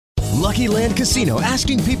Lucky Land Casino,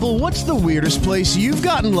 asking people, what's the weirdest place you've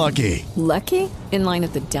gotten lucky? Lucky? In line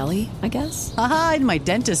at the deli, I guess? Aha, in my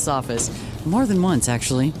dentist's office. More than once,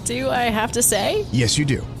 actually. Do I have to say? Yes, you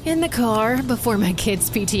do. In the car before my kids'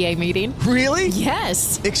 PTA meeting. Really?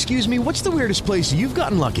 Yes. Excuse me, what's the weirdest place you've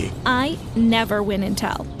gotten lucky? I never win and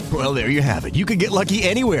tell. Well, there you have it. You can get lucky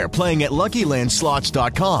anywhere, playing at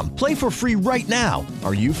LuckyLandSlots.com. Play for free right now.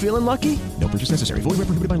 Are you feeling lucky? No purchase necessary. Void where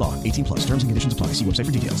prohibited by law. 18 plus. Terms and conditions apply. See website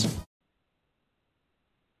for details.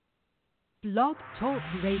 Blog Talk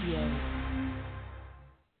Radio.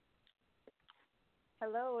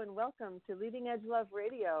 Hello and welcome to Leading Edge Love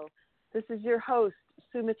Radio. This is your host,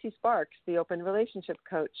 Sumati Sparks, the Open Relationship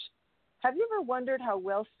Coach. Have you ever wondered how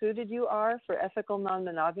well suited you are for ethical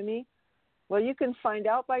non-monogamy? Well, you can find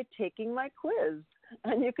out by taking my quiz.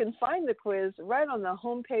 And you can find the quiz right on the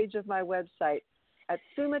homepage of my website at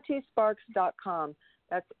sumatisparks.com.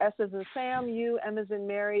 That's S as in Sam, U, M as in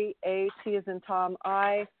Mary, A, T as in Tom,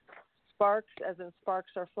 I, Sparks as in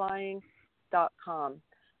sparks are flying.com.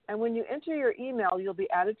 And when you enter your email, you'll be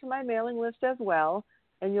added to my mailing list as well,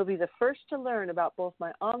 and you'll be the first to learn about both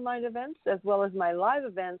my online events as well as my live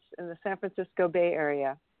events in the San Francisco Bay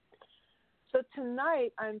Area. So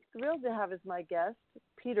tonight, I'm thrilled to have as my guest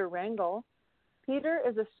Peter Rengel. Peter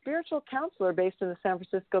is a spiritual counselor based in the San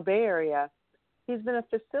Francisco Bay Area. He's been a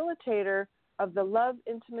facilitator of the Love,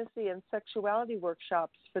 Intimacy, and Sexuality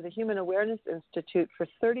workshops for the Human Awareness Institute for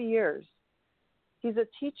 30 years. He's a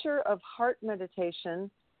teacher of heart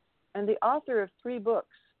meditation and the author of 3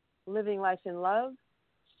 books, Living Life in Love,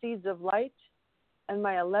 Seeds of Light, and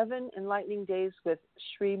My 11 Enlightening Days with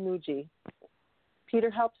Sri Muji.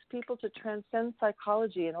 Peter helps people to transcend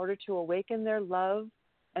psychology in order to awaken their love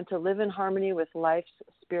and to live in harmony with life's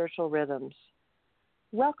spiritual rhythms.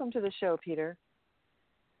 Welcome to the show, Peter.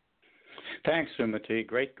 Thanks, Sumati.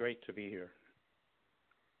 Great to be here.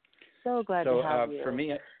 So glad to have you. For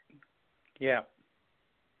me, yeah.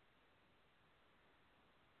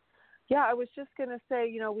 Yeah, I was just going to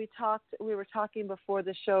say, we were talking before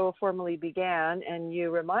the show formally began, and you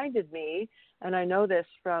reminded me, and I know this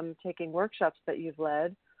from taking workshops that you've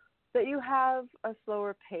led, that you have a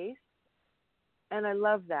slower pace, and I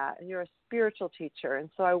love that, and you're a spiritual teacher, and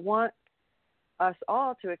so I want us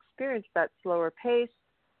all to experience that slower pace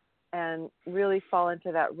and really fall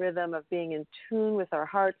into that rhythm of being in tune with our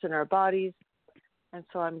hearts and our bodies, and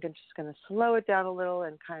so I'm just going to slow it down a little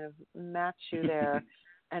and kind of match you there.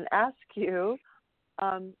 And ask you,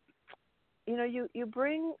 you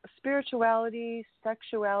bring spirituality,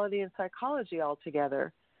 sexuality, and psychology all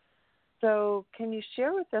together. So can you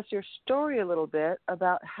share with us your story a little bit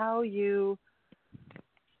about how you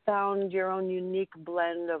found your own unique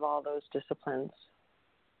blend of all those disciplines?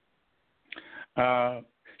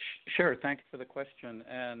 Sure. Thank you for the question.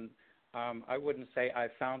 And I wouldn't say I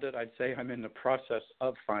found it. I'd say I'm in the process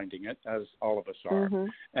of finding it, as all of us are. Mm-hmm.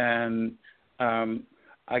 And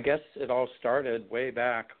I guess it all started way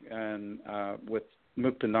back and with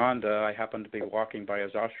Muktananda. I happened to be walking by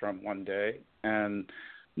his ashram one day and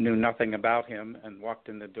knew nothing about him and walked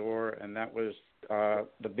in the door, and that was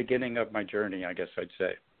the beginning of my journey, I guess I'd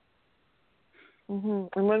say.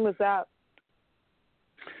 Mm-hmm. And when was that?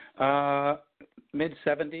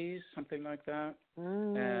 Mid-'70s, something like that.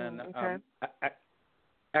 And okay.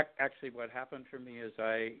 Actually what happened for me is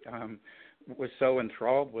I was so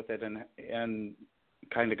enthralled with it and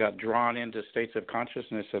kind of got drawn into states of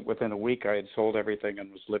consciousness that within a week I had sold everything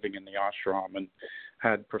and was living in the ashram and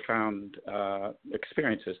had profound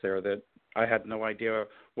experiences there that I had no idea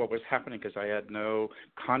what was happening because I had no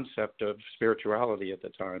concept of spirituality at the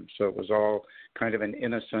time. So it was all kind of an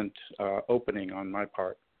innocent opening on my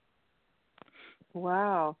part.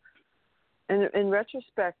 Wow. And in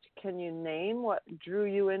retrospect, can you name what drew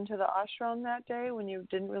you into the ashram that day when you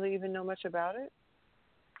didn't really even know much about it?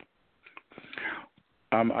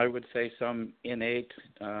 I would say some innate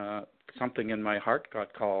something in my heart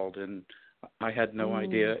got called, and I had no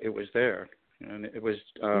idea it was there. And it was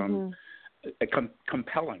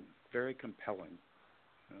compelling, very compelling.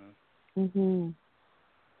 And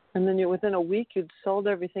then within a week, you'd sold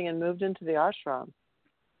everything and moved into the ashram.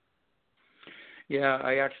 Yeah,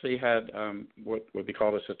 I actually had what would be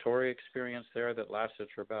called a Satori experience there that lasted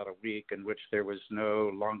for about a week, in which there was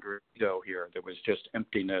no longer ego here. There was just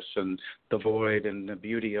emptiness and the void and the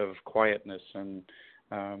beauty of quietness, and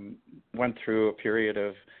went through a period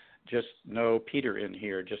of just no Peter in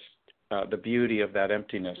here, just the beauty of that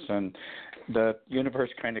emptiness. And the universe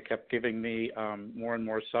kind of kept giving me more and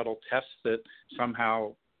more subtle tests that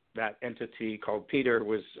somehow that entity called Peter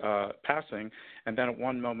was passing, and then at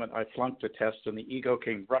one moment I flunked the test, and the ego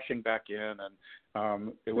came rushing back in,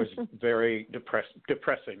 and it was very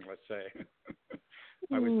depressing, let's say.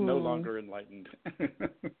 I was no longer enlightened.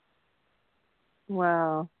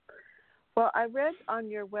 Wow. Well, I read on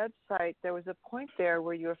your website there was a point there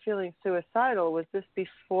where you were feeling suicidal. Was this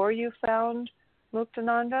before you found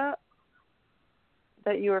Muktananda,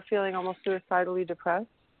 that you were feeling almost suicidally depressed?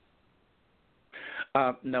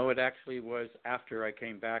 No, it actually was after I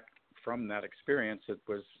came back from that experience. It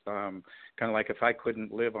was kind of like if I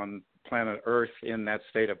couldn't live on planet Earth in that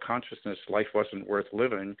state of consciousness, life wasn't worth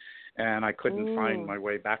living, and I couldn't find my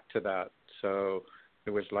way back to that. So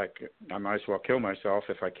it was like I might as well kill myself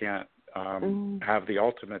if I can't have the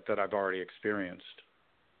ultimate that I've already experienced.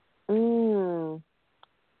 So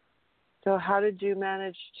how did you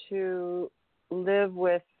manage to live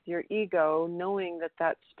with your ego knowing that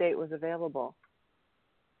that state was available?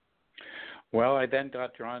 Well, I then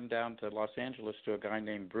got drawn down to Los Angeles to a guy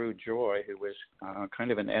named Brew Joy, who was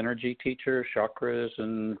kind of an energy teacher, chakras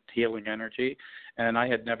and healing energy. And I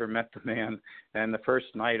had never met the man. And the first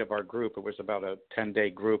night of our group, it was about a 10-day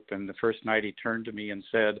group, and the first night he turned to me and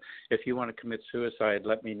said, if you want to commit suicide,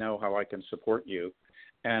 let me know how I can support you.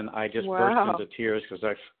 And I just burst into tears because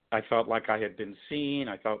I felt like I had been seen.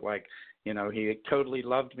 I felt like, you know, he totally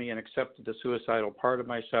loved me and accepted the suicidal part of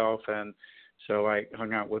myself. And so I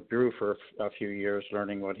hung out with Drew for a few years,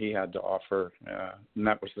 learning what he had to offer, and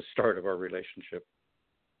that was the start of our relationship.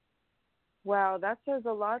 Wow, that says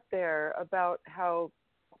a lot there about how,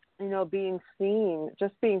 you know, being seen,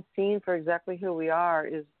 just being seen for exactly who we are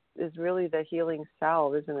is really the healing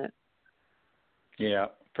salve, isn't it? Yeah,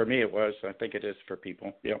 for me it was. I think it is for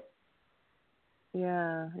people. Yep.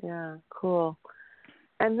 Yeah, cool.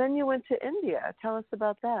 And then you went to India. Tell us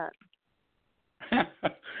about that.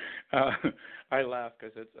 I laugh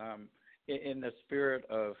because it's in the spirit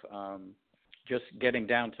of just getting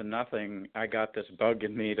down to nothing. I got this bug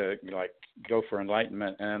in me to like go for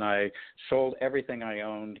enlightenment, and I sold everything I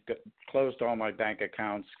owned, closed all my bank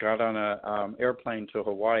accounts, got on a airplane to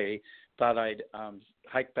Hawaii, thought I'd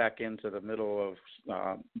hike back into the middle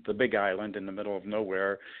of the big island in the middle of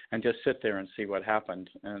nowhere and just sit there and see what happened.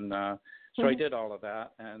 And so I did all of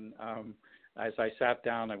that, and as I sat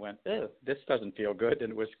down, I went, this doesn't feel good.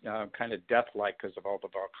 And it was kind of death-like because of all the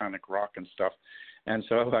volcanic rock and stuff. And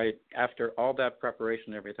so after all that preparation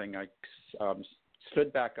and everything, I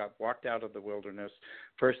stood back up, walked out of the wilderness.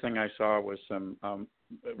 First thing I saw was some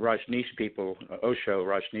Rajneesh people, Osho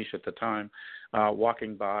Rajneesh at the time,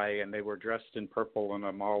 walking by, and they were dressed in purple and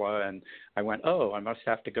a mala. And I went, I must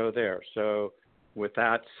have to go there. So with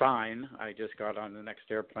that sign, I just got on the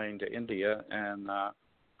next airplane to India and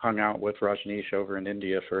hung out with Rajneesh over in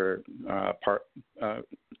India for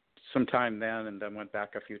some time then, and then went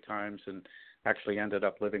back a few times and actually ended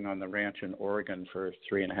up living on the ranch in Oregon for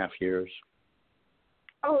 3.5 years.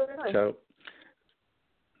 Oh, really? So,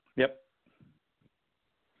 yep.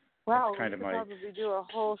 Wow, that's kind we of could my... probably do a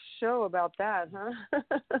whole show about that,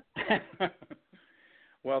 huh?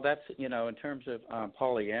 Well, that's, you know, in terms of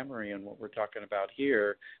polyamory and what we're talking about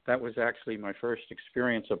here, that was actually my first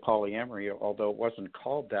experience of polyamory, although it wasn't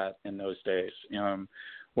called that in those days.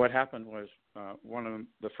 What happened was one of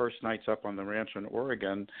the first nights up on the ranch in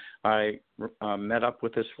Oregon, I met up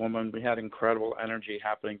with this woman. We had incredible energy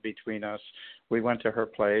happening between us. We went to her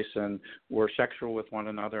place and were sexual with one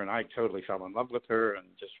another, and I totally fell in love with her and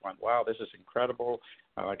just went, wow, this is incredible.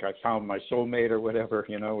 Like I found my soulmate or whatever,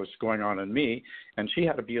 you know, was going on in me. And she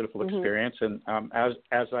had a beautiful experience. And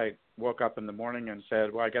as I woke up in the morning and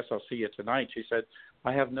said, well, I guess I'll see you tonight, she said,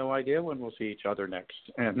 I have no idea when we'll see each other next.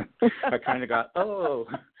 And I kind of got, oh,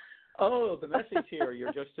 the message here,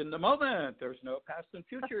 you're just in the moment. There's no past and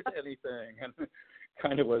future to anything. And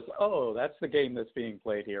kind of was, that's the game that's being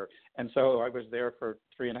played here. And so I was there for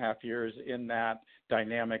 3.5 years in that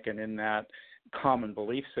dynamic and in that common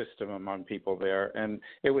belief system among people there. And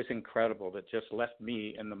it was incredible. That just left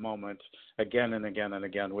me in the moment again and again and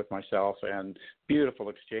again with myself, and beautiful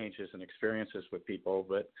exchanges and experiences with people,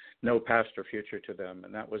 but no past or future to them.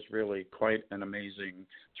 And that was really quite an amazing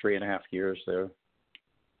 3.5 years there.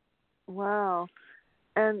 Wow.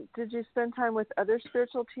 And did you spend time with other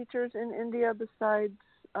spiritual teachers in India besides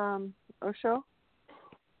Osho?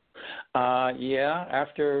 Yeah,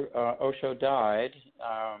 after Osho died,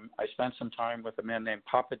 I spent some time with a man named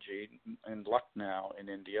Papaji in Lucknow in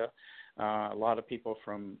India. A lot of people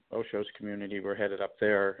from Osho's community were headed up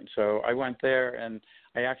there. And so I went there, and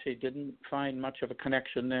I actually didn't find much of a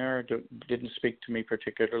connection there, didn't speak to me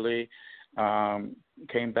particularly.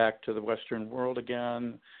 Came back to the Western world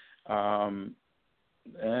again.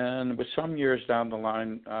 and it was some years down the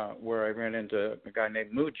line where I ran into a guy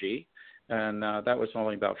named Muji, and that was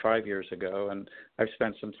only about 5 years ago. And I've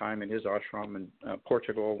spent some time in his ashram in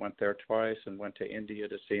Portugal, went there twice, and went to India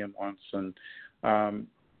to see him once, and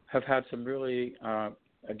have had some really,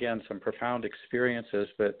 again, some profound experiences,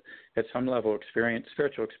 but at some level,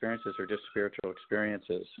 spiritual experiences are just spiritual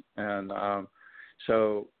experiences. And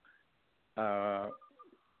so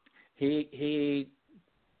he,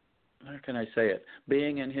 how can I say it?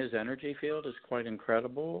 Being in his energy field is quite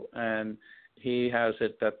incredible, and he has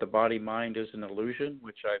it that the body-mind is an illusion,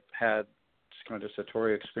 which I've had kind of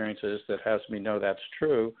Satori experiences that has me know that's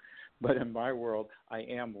true. But in my world, I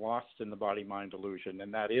am lost in the body-mind illusion,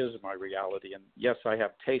 and that is my reality. And yes, I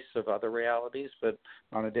have tastes of other realities, but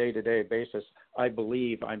on a day-to-day basis, I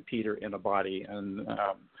believe I'm Peter in a body and,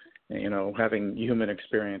 having human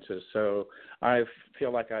experiences. So I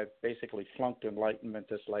feel like I've basically flunked enlightenment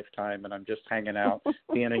this lifetime, and I'm just hanging out,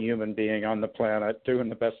 being a human being on the planet, doing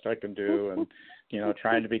the best I can do, and,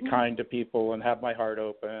 trying to be kind to people and have my heart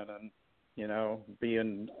open and, be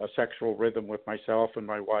in a sexual rhythm with myself and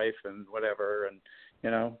my wife and whatever.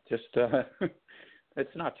 And, just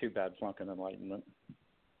it's not too bad flunking enlightenment.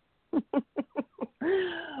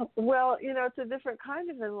 Well, it's a different kind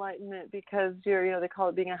of enlightenment because you're, they call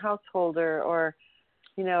it being a householder or,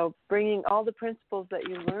 bringing all the principles that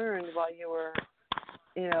you learned while you were,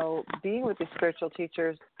 being with these spiritual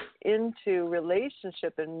teachers into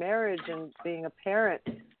relationship and marriage and being a parent.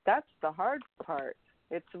 That's the hard part.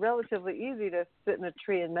 It's relatively easy to sit in a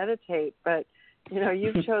tree and meditate, but,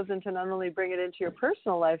 you've chosen to not only bring it into your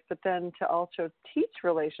personal life, but then to also teach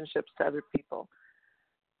relationships to other people.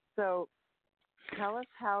 So tell us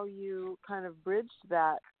how you kind of bridged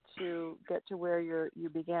that to get to where you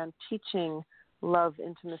began teaching love,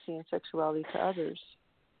 intimacy, and sexuality to others.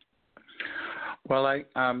 Well,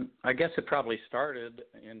 I guess it probably started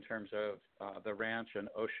in terms of the ranch and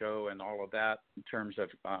Osho and all of that, in terms of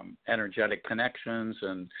energetic connections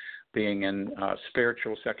and being in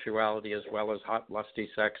spiritual sexuality as well as hot, lusty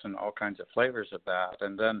sex and all kinds of flavors of that.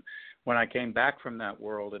 And then when I came back from that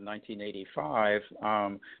world in 1985,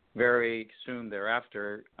 very soon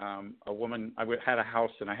thereafter, a woman, I had a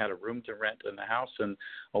house and I had a room to rent in the house, and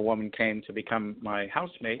a woman came to become my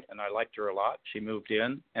housemate, and I liked her a lot. She moved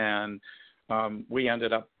in, and we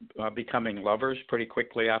ended up becoming lovers pretty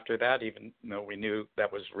quickly after that, even though we knew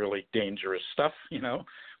that was really dangerous stuff,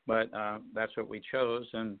 but that's what we chose.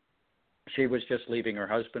 And she was just leaving her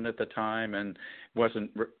husband at the time and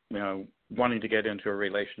wasn't, wanting to get into a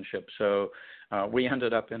relationship. So we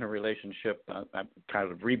ended up in a relationship,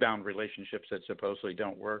 kind of rebound relationships that supposedly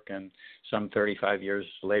don't work. And some 35 years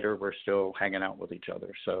later, we're still hanging out with each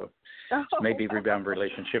other. So maybe rebound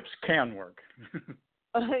relationships can work.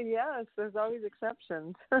 Yes, there's always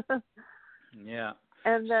exceptions. Yeah.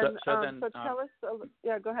 And then, so tell us.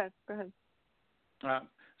 Go ahead.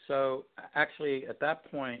 So actually, at that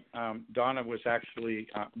point, Donna was actually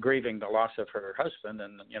grieving the loss of her husband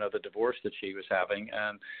and the divorce that she was having,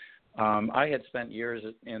 and I had spent years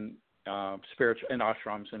in spiritual in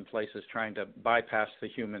ashrams and places trying to bypass the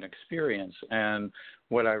human experience. And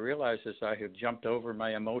what I realized is I had jumped over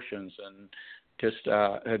my emotions and just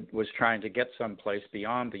was trying to get someplace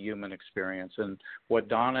beyond the human experience. And what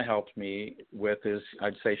Donna helped me with is,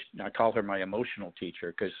 I'd say, I call her my emotional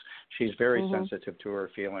teacher because she's very sensitive to her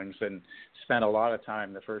feelings and spent a lot of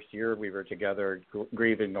time the first year we were together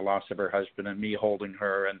grieving the loss of her husband and me holding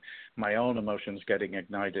her and my own emotions getting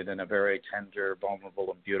ignited in a very tender,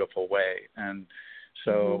 vulnerable, and beautiful way. And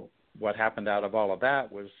so what happened out of all of that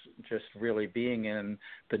was just really being in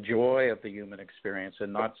the joy of the human experience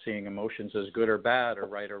and not seeing emotions as good or bad or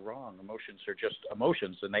right or wrong. Emotions are just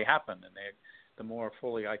emotions, and they happen. And the more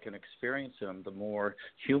fully I can experience them, the more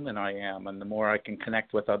human I am, and the more I can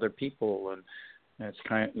connect with other people. And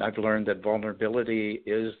I've learned that vulnerability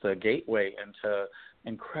is the gateway into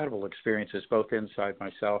incredible experiences, both inside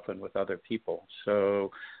myself and with other people.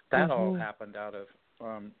 So that all happened out of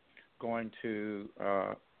going to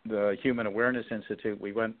the Human Awareness Institute.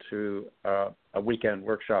 We went to a weekend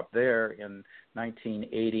workshop there in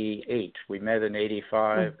 1988. We met in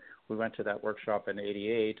 85. We went to that workshop in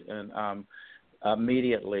 88, and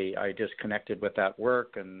immediately I just connected with that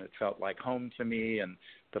work, and it felt like home to me. And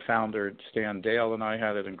the founder, Stan Dale, and I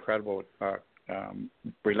had an incredible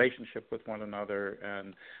relationship with one another,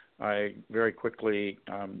 and I very quickly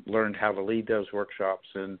learned how to lead those workshops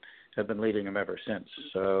and have been leading them ever since.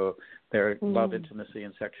 So they're love, intimacy,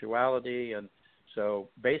 and sexuality. And so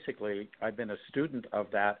basically I've been a student of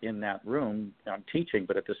that in that room. I'm teaching,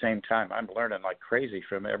 but at the same time I'm learning like crazy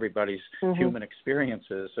from everybody's human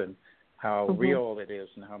experiences and how real it is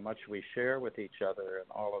and how much we share with each other and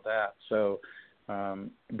all of that. So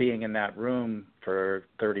being in that room for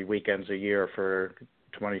 30 weekends a year for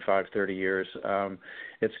 25, 30 years,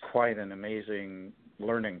 it's quite an amazing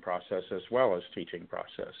learning process as well as teaching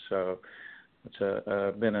process. So it's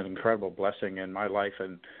been an incredible blessing in my life,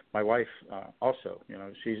 and my wife also.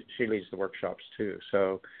 She leads the workshops too.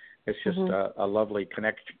 So it's just a lovely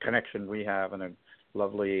connection we have, and a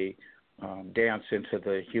lovely dance into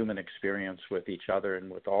the human experience with each other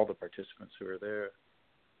and with all the participants who are there.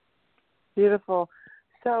 Beautiful.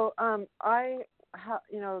 So the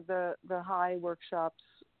high workshops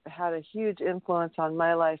had a huge influence on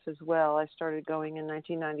my life as well. I started going in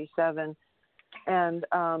 1997, and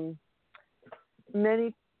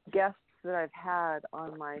many guests that I've had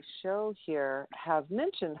on my show here have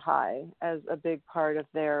mentioned high as a big part of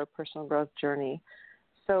their personal growth journey.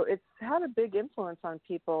 So it's had a big influence on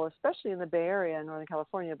people, especially in the Bay Area in Northern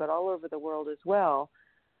California, but all over the world as well.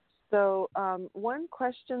 So one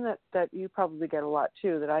question that you probably get a lot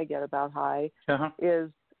too, that I get about high,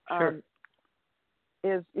 is I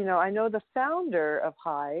know the founder of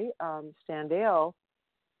high, Stan Dale,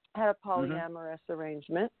 had a polyamorous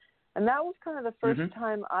arrangement, and that was kind of the first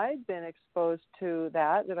time I'd been exposed to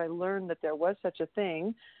that I learned that there was such a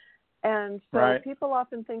thing. And so people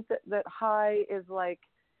often think that high is like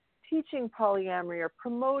teaching polyamory or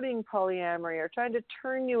promoting polyamory or trying to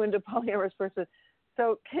turn you into a polyamorous person.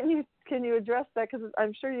 So can you address that? Because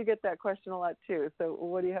I'm sure you get that question a lot too. So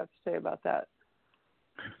what do you have to say about that?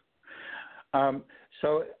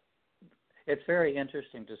 So it's very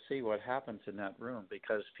interesting to see what happens in that room,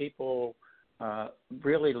 because people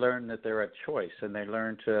really learn that they're a choice, and they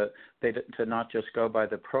learn to not just go by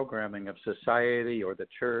the programming of society or the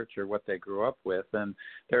church or what they grew up with. And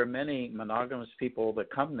there are many monogamous people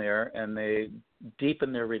that come there, and they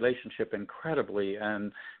deepen their relationship incredibly,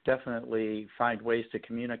 and definitely find ways to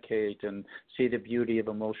communicate and see the beauty of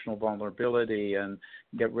emotional vulnerability and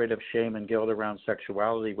get rid of shame and guilt around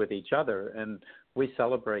sexuality with each other. And we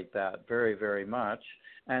celebrate that very, very much.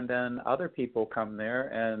 And then other people come there,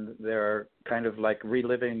 and they're kind of like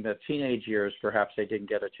reliving the teenage years perhaps they didn't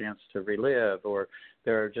get a chance to relive, or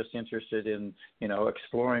they're just interested in,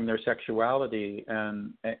 exploring their sexuality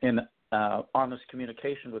and in honest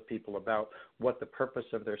communication with people about what the purpose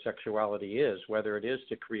of their sexuality is, whether it is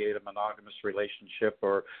to create a monogamous relationship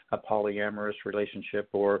or a polyamorous relationship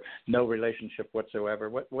or no relationship whatsoever,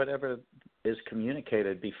 whatever is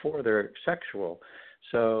communicated before they're sexual.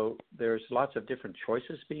 So there's lots of different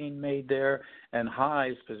choices being made there, and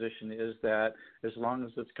High's position is that as long as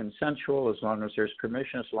it's consensual, as long as there's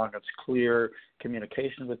permission, as long as it's clear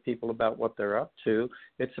communication with people about what they're up to,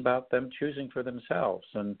 it's about them choosing for themselves.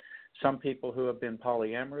 And some people who have been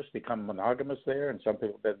polyamorous become monogamous there, and some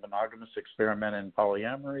people have been monogamous experiment in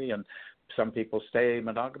polyamory, and some people stay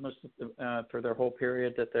monogamous for their whole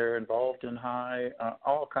period that they're involved in High.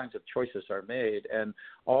 All kinds of choices are made, and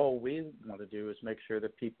all we want to do is make sure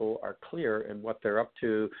that people are clear in what they're up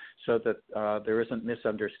to, so that there isn't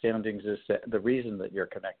misunderstandings as to the reason that you're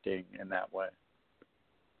connecting in that way.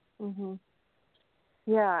 Mm-hmm.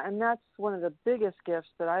 Yeah, and that's one of the biggest gifts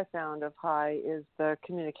that I found of High is the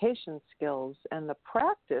communication skills and the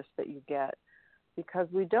practice that you get, because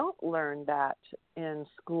we don't learn that in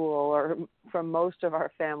school or from most of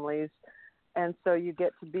our families. And so you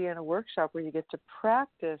get to be in a workshop where you get to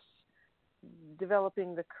practice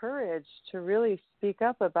developing the courage to really speak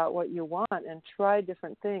up about what you want and try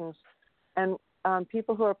different things. And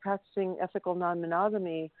people who are practicing ethical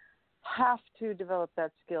non-monogamy have to develop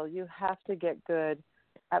that skill. You have to get good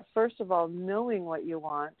at, first of all, knowing what you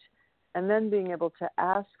want and then being able to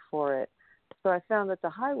ask for it. So I found that the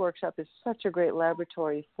High Workshop is such a great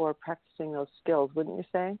laboratory for practicing those skills, wouldn't you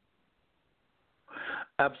say?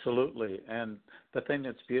 Absolutely. And the thing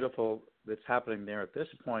that's beautiful that's happening there at this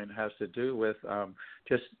point has to do with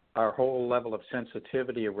just our whole level of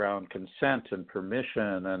sensitivity around consent and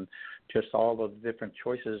permission, and just all the different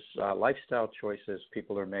choices, lifestyle choices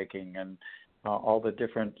people are making, and all the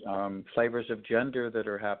different flavors of gender that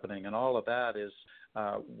are happening. And all of that is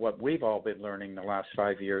what we've all been learning the last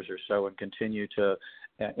 5 years or so, and continue to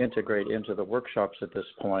integrate into the workshops at this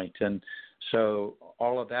point. And so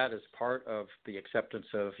all of that is part of the acceptance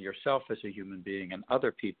of yourself as a human being and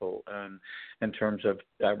other people, and in terms of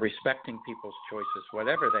respecting people's choices,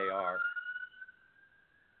 whatever they are.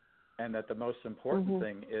 And that the most important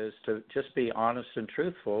thing is to just be honest and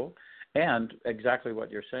truthful, and exactly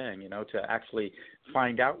what you're saying, to actually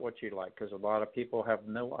find out what you like, because a lot of people have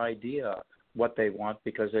no idea what they want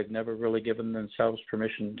because they've never really given themselves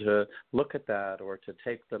permission to look at that or to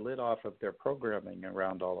take the lid off of their programming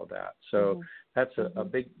around all of that. So that's a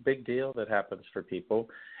big deal that happens for people.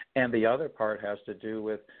 And the other part has to do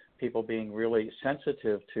with people being really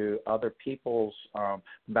sensitive to other people's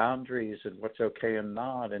boundaries and what's okay and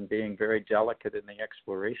not, and being very delicate in the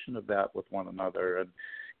exploration of that with one another, and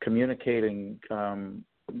communicating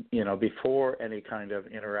before any kind of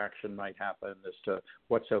interaction might happen as to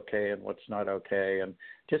what's okay and what's not okay, and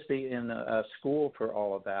just be in a school for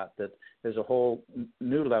all of that. That there's a whole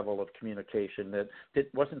new level of communication that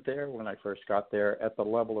wasn't there when I first got there at the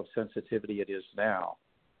level of sensitivity it is now.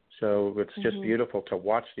 So it's just beautiful to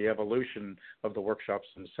watch the evolution of the workshops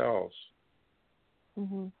themselves.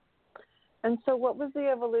 And so what was the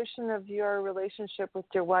evolution of your relationship with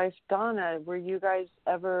your wife, Donna? Were you guys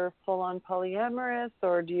ever full-on polyamorous,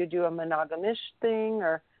 or do you do a monogamish thing,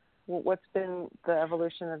 or what's been the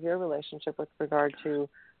evolution of your relationship with regard to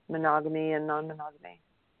monogamy and non-monogamy?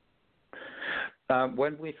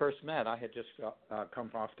 When we first met, I had just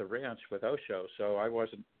come off the ranch with Osho, so I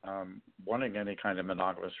wasn't wanting any kind of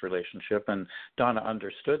monogamous relationship, and Donna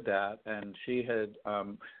understood that, and she had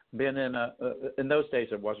been in those days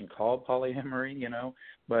it wasn't called polyamory,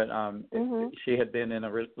 but she had been in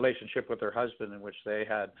a relationship with her husband in which they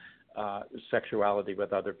had sexuality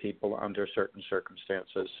with other people under certain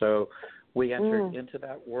circumstances. So we entered into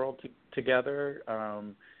that world together,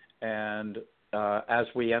 and as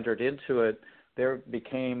we entered into it, there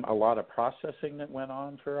became a lot of processing that went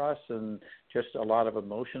on for us, and just a lot of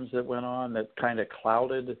emotions that went on that kind of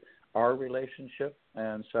clouded our relationship.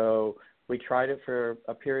 And so we tried it for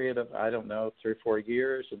a period of, 3 or 4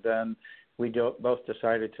 years, and then we both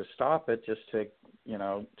decided to stop it just to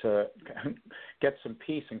get some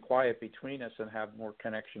peace and quiet between us and have more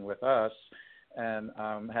connection with us, and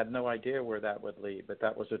had no idea where that would lead. But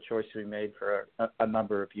that was a choice we made for a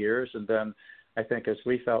number of years. And then I think as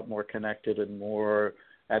we felt more connected and more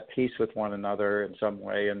at peace with one another in some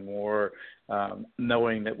way, and more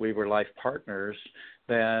knowing that we were life partners,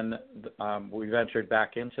 then we ventured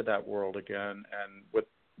back into that world again, and with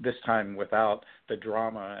this time without the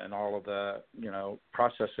drama and all of the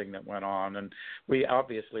processing that went on. And we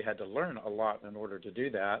obviously had to learn a lot in order to do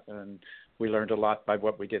that, and we learned a lot by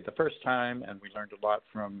what we did the first time, and we learned a lot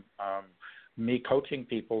from me coaching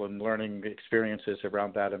people and learning the experiences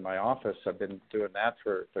around that in my office. I've been doing that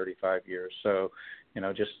for 35 years. So,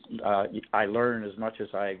 I learn as much as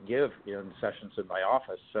I give in sessions in my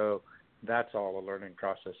office. So that's all a learning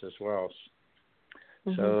process as well.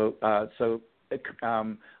 So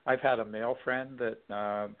I've had a male friend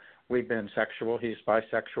that we've been sexual. He's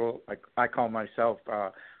bisexual. I call myself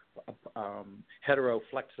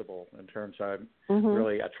hetero-flexible in terms I'm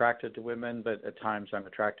really attracted to women, but at times I'm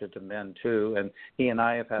attracted to men too. And he and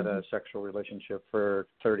I have had a sexual relationship for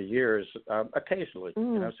 30 years. Occasionally,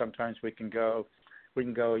 sometimes we can go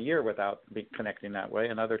a year without connecting that way,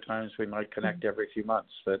 and other times we might connect every few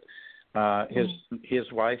months. But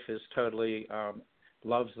his wife is totally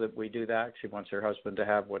loves that we do that. She wants her husband to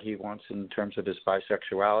have what he wants in terms of his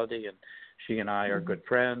bisexuality, and she and I are good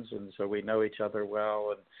friends, and so we know each other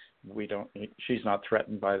well, and she's not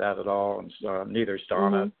threatened by that at all, and neither is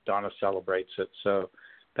Donna. Donna celebrates it, so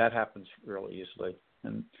that happens really easily.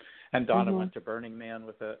 And Donna went to Burning Man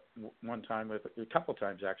a couple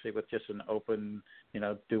times actually, with just an open,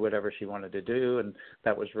 do whatever she wanted to do, and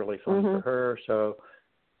that was really fun for her. So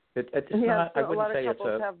it's not. I wouldn't say it's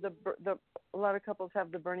a lot of couples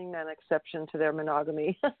have the Burning Man exception to their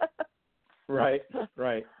monogamy. Right.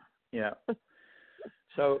 Yeah.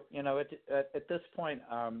 So, at this point,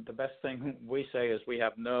 the best thing we say is we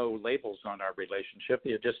have no labels on our relationship.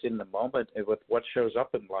 You're just in the moment with what shows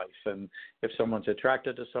up in life. And if someone's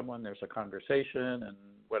attracted to someone, there's a conversation and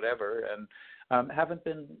whatever. And haven't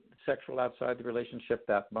been sexual outside the relationship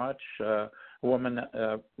that much. A woman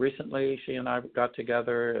recently, she and I got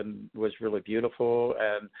together and was really beautiful.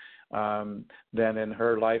 And then in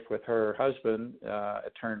her life with her husband,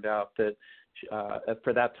 it turned out that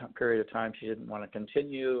for that period of time, she didn't want to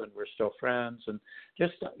continue, and we're still friends. And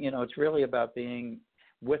just, it's really about being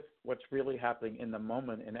with what's really happening in the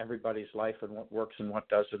moment in everybody's life, and what works and what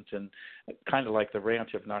doesn't, and kind of like the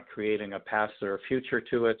ranch of not creating a past or a future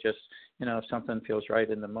to it. Just, if something feels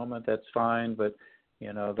right in the moment, that's fine. But,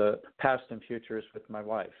 the past and future is with my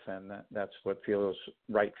wife, and that's what feels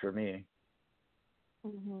right for me.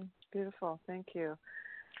 Beautiful. Thank you.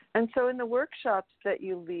 And so in the workshops that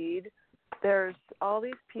you lead, there's all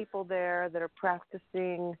these people there that are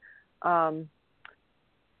practicing,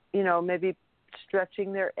 maybe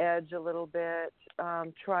stretching their edge a little bit,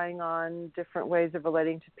 trying on different ways of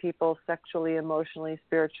relating to people sexually, emotionally,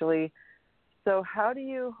 spiritually. So how do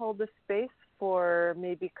you hold the space for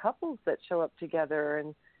maybe couples that show up together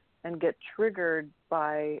and get triggered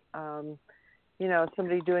by,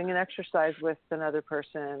 somebody doing an exercise with another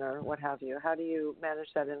person or what have you? How do you manage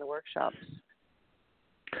that in the workshops?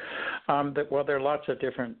 Well, there are lots of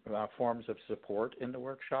different forms of support in the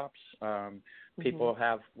workshops. People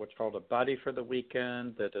have what's called a buddy for the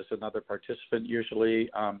weekend that is another participant usually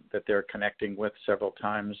that they're connecting with several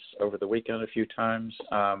times over the weekend, a few times.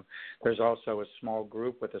 There's also a small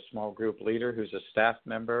group with a small group leader who's a staff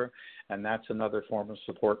member, and that's another form of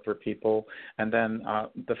support for people. And then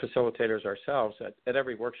the facilitators ourselves, at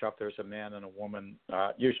every workshop there's a man and a woman,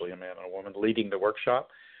 usually a man and a woman, leading the workshop.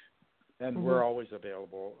 And we're always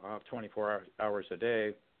available 24 hours a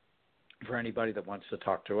day for anybody that wants to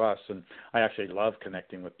talk to us. And I actually love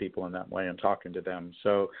connecting with people in that way and talking to them.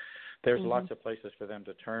 So there's lots of places for them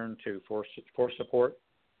to turn to for support.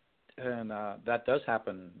 And that does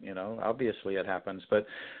happen, obviously it happens, but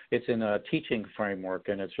it's in a teaching framework,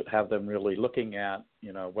 and it's have them really looking at,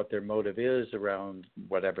 what their motive is around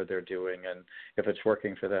whatever they're doing and if it's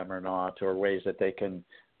working for them or not, or ways that they can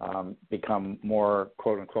become more,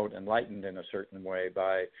 quote unquote, enlightened in a certain way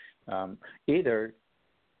by either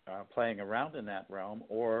playing around in that realm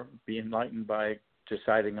or be enlightened by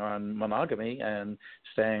deciding on monogamy and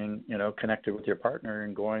staying, connected with your partner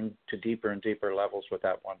and going to deeper and deeper levels with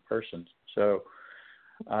that one person. So,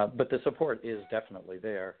 but the support is definitely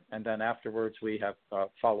there. And then afterwards we have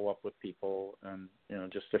follow up with people and,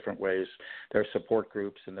 just different ways. There are support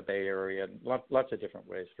groups in the Bay Area, and lots of different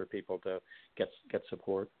ways for people to get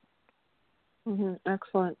support.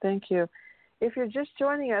 Excellent. Thank you. If you're just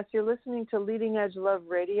joining us, you're listening to Leading Edge Love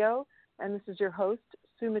Radio, and this is your host,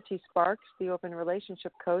 Sumati Sparks, the Open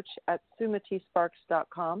Relationship Coach at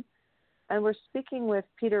sumatisparks.com. And we're speaking with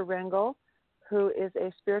Peter Rengel, who is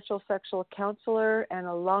a spiritual sexual counselor and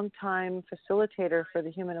a longtime facilitator for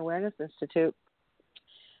the Human Awareness Institute.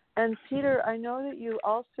 And Peter, I know that you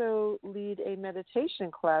also lead a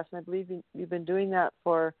meditation class, and I believe you've been doing that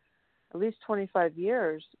for at least 25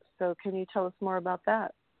 years. So can you tell us more about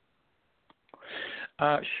that?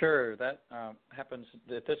 Sure. That happens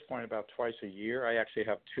at this point about twice a year. I actually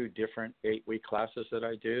have 2 different 8-week classes that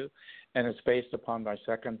I do, and it's based upon my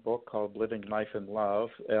second book called Living Life in Love.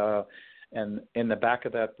 And in the back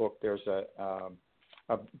of that book, there's a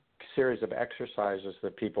series of exercises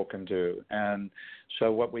that people can do. And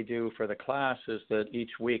so what we do for the class is that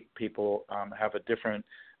each week people have a different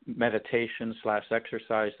meditation /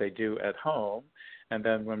 exercise they do at home. And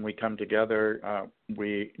then when we come together,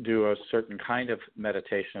 we do a certain kind of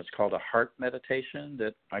meditation. It's called a heart meditation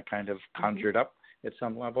that I kind of conjured up at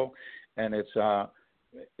some level. And it's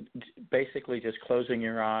basically just closing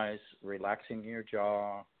your eyes, relaxing your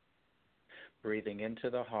jaw, breathing into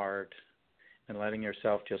the heart, and letting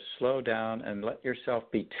yourself just slow down and let yourself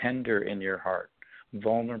be tender in your heart,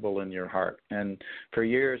 vulnerable in your heart. And for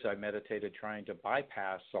years I meditated trying to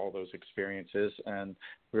bypass all those experiences and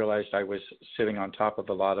realized I was sitting on top of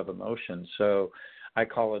a lot of emotions. So I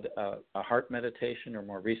call it a heart meditation, or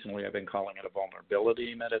more recently I've been calling it a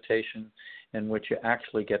vulnerability meditation, in which you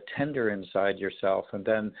actually get tender inside yourself, and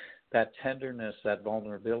then that tenderness, that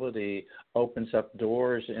vulnerability opens up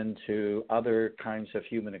doors into other kinds of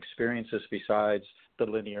human experiences besides the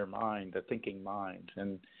linear mind, the thinking mind.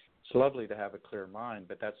 And it's lovely to have a clear mind,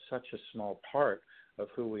 but that's such a small part of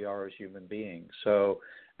who we are as human beings. So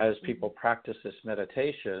as people practice this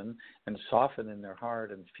meditation and soften in their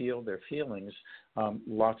heart and feel their feelings,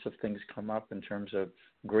 lots of things come up in terms of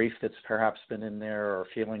grief that's perhaps been in there, or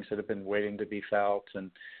feelings that have been waiting to be felt, and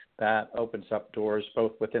that opens up doors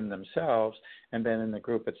both within themselves, and then in the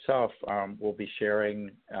group itself, we'll be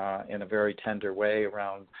sharing in a very tender way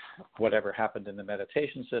around whatever happened in the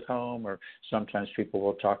meditations at home, or sometimes people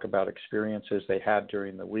will talk about experiences they had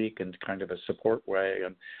during the week in kind of a support way.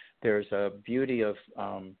 And there's a beauty of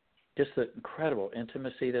just the incredible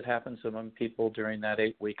intimacy that happens among people during that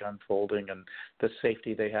 8-week unfolding, and the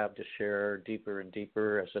safety they have to share deeper and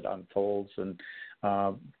deeper as it unfolds, and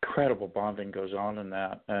incredible bonding goes on in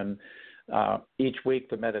that. And each week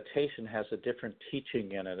the meditation has a different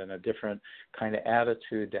teaching in it and a different kind of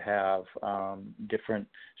attitude to have, different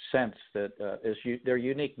sense that they're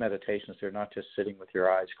unique meditations. They're not just sitting with your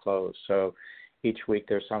eyes closed. So each week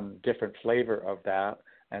there's some different flavor of that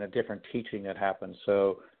and a different teaching that happens.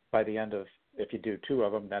 So by the end of, if you do 2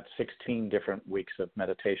 of them, that's 16 different weeks of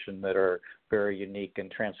meditation that are very unique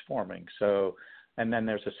and transforming. So, and then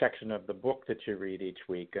there's a section of the book that you read each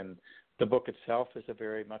week. And the book itself is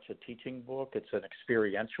very much a teaching book. It's an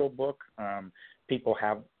experiential book. People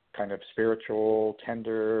have kind of spiritual,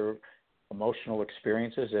 tender emotional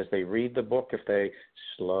experiences as they read the book, if they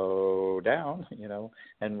slow down,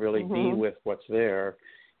 and really be with what's there.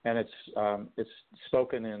 And it's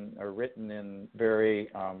spoken in or written in very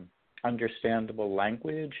understandable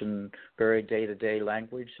language and very day-to-day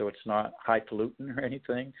language, so it's not highfalutin or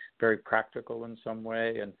anything, very practical in some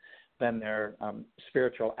way. And then there are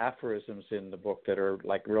spiritual aphorisms in the book that are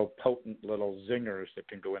like real potent little zingers that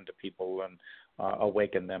can go into people and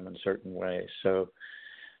awaken them in certain ways. So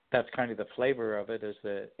that's kind of the flavor of it. As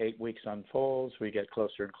the 8 weeks unfolds, we get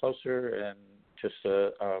closer and closer, and just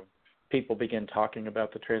people begin talking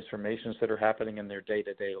about the transformations that are happening in their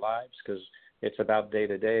day-to-day lives, because it's about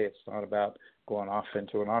day-to-day. It's not about going off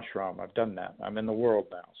into an ashram. I've done that. I'm in the world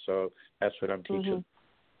now, so that's what I'm teaching.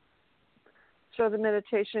 So the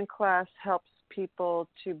meditation class helps people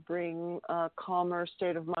to bring a calmer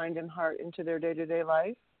state of mind and heart into their day-to-day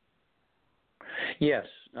life? Yes.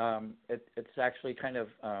 It's actually kind of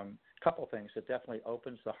a couple things. It definitely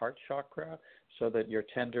opens the heart chakra so that you're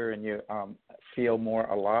tender and you feel more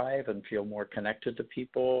alive and feel more connected to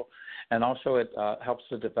people. And also it helps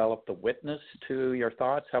to develop the witness to your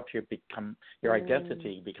thoughts, helps you become, your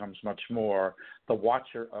identity becomes much more the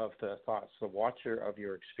watcher of the thoughts, the watcher of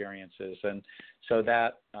your experiences. And so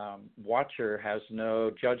that watcher has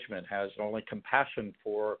no judgment, has only compassion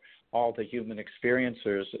for all the human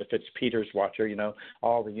experiences. If it's Peter's watcher,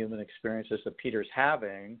 all the human experiences that Peter's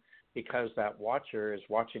having, because that watcher is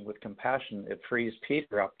watching with compassion, it frees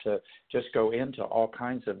Peter up to just go into all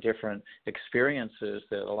kinds of different experiences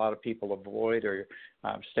that a lot of people avoid or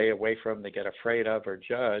stay away from, they get afraid of or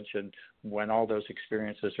judge. And when all those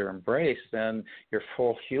experiences are embraced, then your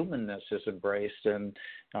full humanness is embraced. And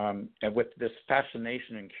with this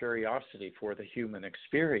fascination and curiosity for the human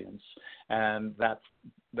experience, and that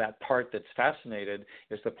part that's fascinated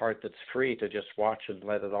is the part that's free to just watch and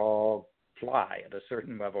let it all fly at a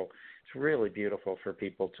certain level. It's really beautiful for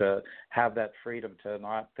people to have that freedom to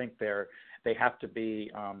not think they have to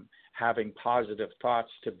be having positive thoughts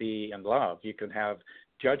to be in love. You can have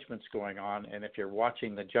judgments going on, and if you're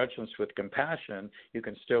watching the judgments with compassion, you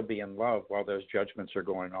can still be in love while those judgments are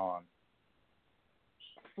going on.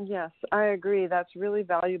 Yes, I agree. That's really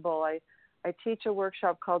valuable. I teach a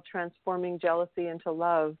workshop called Transforming Jealousy into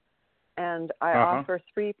Love, and I offer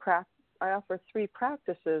three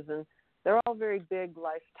practices, and they're all very big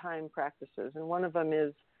lifetime practices. And one of them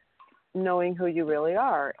is knowing who you really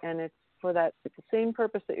are, and it's for that, it's the same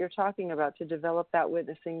purpose that you're talking about, to develop that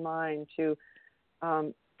witnessing mind, to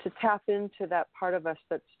tap into that part of us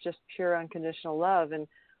that's just pure unconditional love. And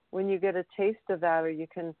when you get a taste of that, or you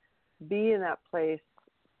can be in that place,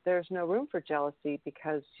 there's no room for jealousy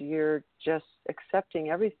because you're just accepting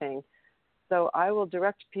everything. So I will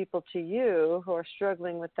direct people to you who are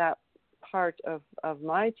struggling with that part of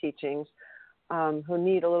my teachings, who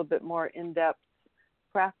need a little bit more in-depth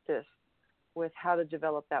practice with how to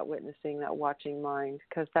develop that witnessing, that watching mind,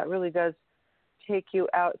 because that really does take you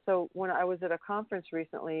out. So when I was at a conference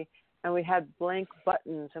recently, and we had blank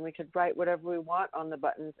buttons, and we could write whatever we want on the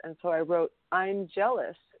buttons, and so I wrote, "I'm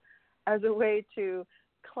jealous," as a way to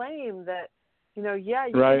claim that, you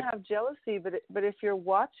can have jealousy, but if you're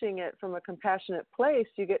watching it from a compassionate place,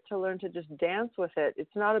 you get to learn to just dance with it.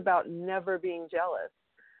 It's not about never being jealous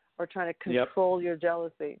or trying to control your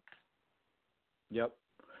jealousy. Yep.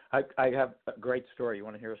 I have a great story. You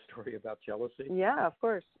want to hear a story about jealousy? Yeah, of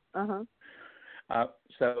course.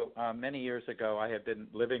 So many years ago, I had been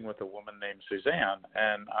living with a woman named Suzanne,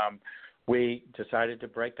 and we decided to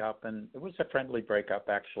break up, and it was a friendly breakup,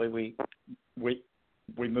 actually.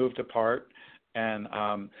 We moved apart, and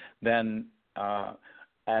then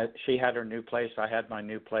she had her new place, I had my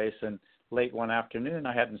new place, and late one afternoon,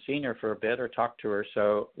 I hadn't seen her for a bit or talked to her,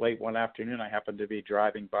 so late one afternoon, I happened to be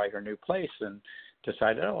driving by her new place and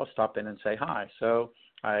decided, I'll stop in and say hi. So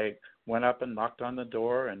I went up and knocked on the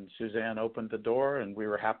door, and Suzanne opened the door, and we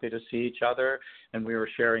were happy to see each other, and we were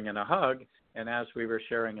sharing in a hug. And as we were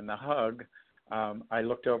sharing in the hug, I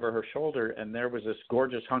looked over her shoulder, and there was this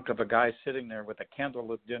gorgeous hunk of a guy sitting there with a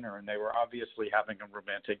candlelit dinner, and they were obviously having a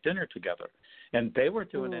romantic dinner together. And they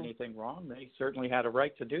weren't doing anything wrong. They certainly had a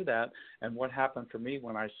right to do that. And what happened for me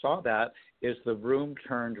when I saw that is the room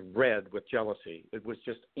turned red with jealousy. It was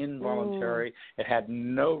just involuntary. It had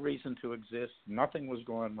no reason to exist. Nothing was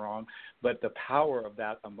going wrong. But the power of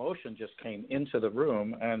that emotion just came into the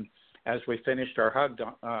room. And as we finished our hug,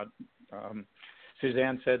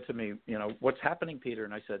 Suzanne said to me, "What's happening, Peter?"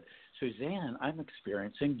 And I said, "Suzanne, I'm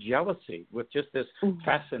experiencing jealousy," with just this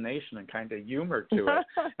fascination and kind of humor to it.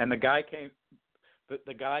 And the guy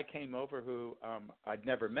the guy came over who I'd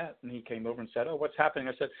never met, and he came over and said, "Oh, what's happening?"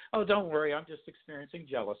 I said, "Oh, don't worry, I'm just experiencing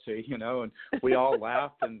jealousy," and we all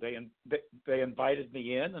laughed, and they invited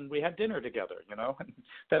me in, and we had dinner together, and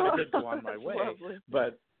then I did go on my way. Lovely.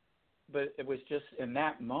 But it was just in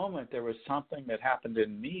that moment there was something that happened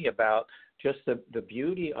in me about just the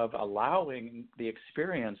beauty of allowing the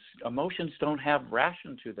experience. Emotions don't have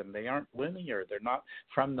ration to them. They aren't linear. They're not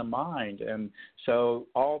from the mind. And so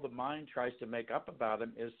all the mind tries to make up about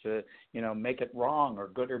them is to, make it wrong or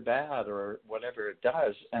good or bad or whatever it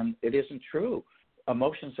does. And it isn't true.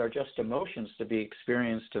 Emotions are just emotions to be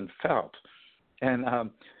experienced and felt. And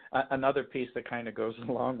another piece that kind of goes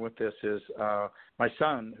along with this is my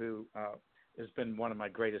son, who has been one of my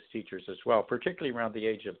greatest teachers as well, particularly around the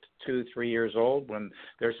age of 2-3 years old, when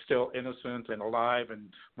they're still innocent and alive and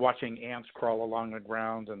watching ants crawl along the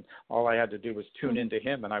ground, and all I had to do was tune into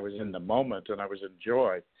him, and I was in the moment, and I was in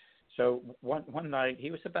joy. So one night,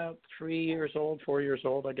 he was about 4 years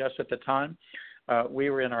old, I guess, at the time. We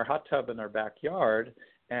were in our hot tub in our backyard,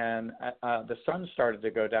 and the sun started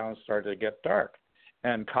to go down and started to get dark.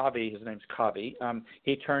 And Kavi, his name's Kavi,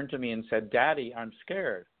 he turned to me and said, "Daddy, I'm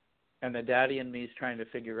scared." And the daddy in me is trying to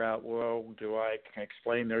figure out, well, can I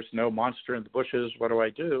explain there's no monster in the bushes? What do I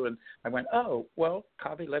do? And I went, oh, well,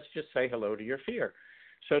 Kavi, let's just say hello to your fear.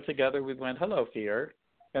 So together we went, hello, fear.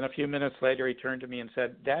 And a few minutes later he turned to me and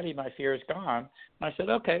said, Daddy, my fear is gone. And I said,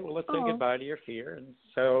 okay, well, let's say goodbye to your fear. And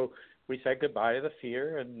so we said goodbye to the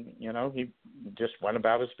fear, and, he just went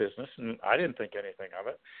about his business, and I didn't think anything of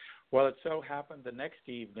it. Well, it so happened the next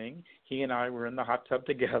evening, he and I were in the hot tub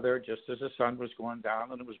together just as the sun was going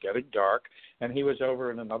down and it was getting dark, and he was over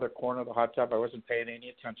in another corner of the hot tub. I wasn't paying any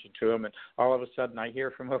attention to him, and all of a sudden I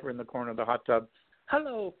hear from over in the corner of the hot tub,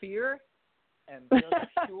 hello, fear, and just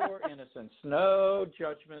pure innocence, no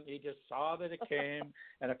judgment. He just saw that it came,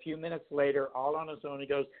 and a few minutes later, all on his own, he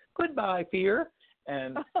goes, goodbye, fear.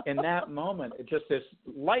 And in that moment, just this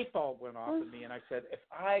light bulb went off in me, and I said,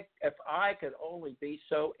 if I could only be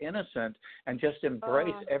so innocent and just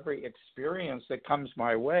embrace every experience that comes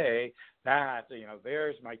my way, that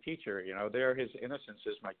there's my teacher. There, his innocence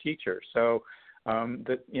is my teacher. So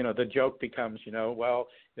the joke becomes, well,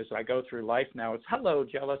 as I go through life now, it's hello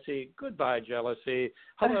jealousy, goodbye jealousy,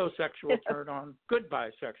 hello sexual turn on,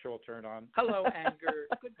 goodbye sexual turn on, hello anger,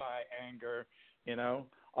 goodbye anger.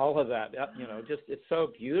 All of that, just it's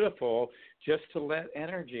so beautiful just to let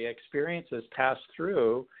energy experiences pass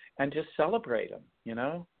through and just celebrate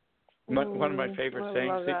them, One of my favorite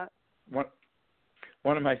sayings,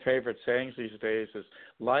 one of my favorite sayings these days is,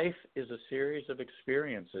 life is a series of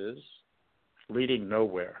experiences leading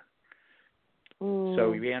nowhere.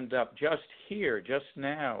 So we end up just here, just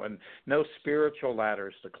now, and no spiritual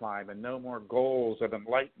ladders to climb and no more goals of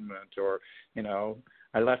enlightenment or,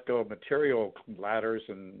 I let go of material ladders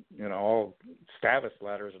and, all status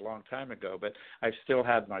ladders a long time ago, but I've still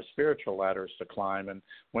had my spiritual ladders to climb. And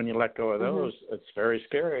when you let go of those, it's very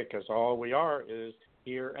scary because all we are is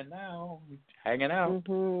here and now, hanging out.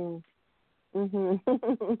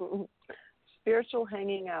 Spiritual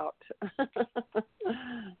hanging out.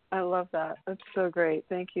 I love that. That's so great.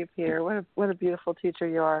 Thank you, Peter. What a beautiful teacher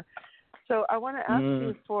you are. So I want to ask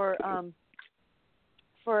you for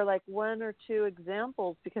like one or two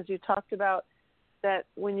examples, because you talked about that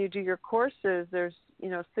when you do your courses, there's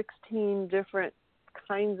 16 different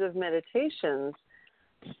kinds of meditations.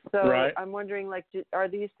 So right. I'm wondering, are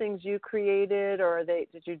these things you created, or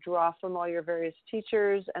did you draw from all your various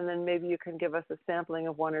teachers? And then maybe you can give us a sampling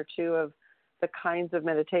of one or two of the kinds of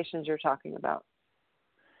meditations you're talking about.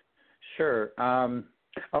 Sure.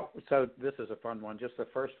 So this is a fun one. Just the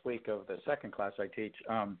first week of the second class I teach,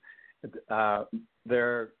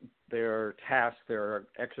 their task, their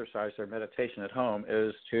exercise, their meditation at home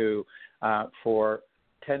is to, for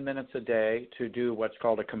 10 minutes a day, to do what's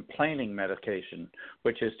called a complaining meditation,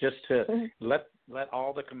 which is just to let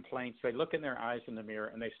all the complaints, they look in their eyes in the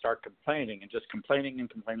mirror and they start complaining and just complaining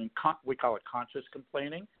and complaining. We call it conscious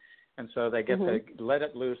complaining. And so they get to let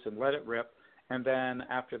it loose and let it rip. And then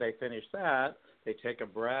after they finish that, they take a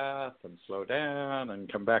breath and slow down and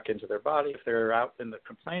come back into their body if they're out in the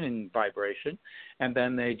complaining vibration. And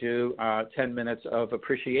then they do 10 minutes of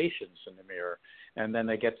appreciations in the mirror. And then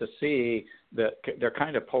they get to see that they're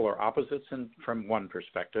kind of polar opposites from one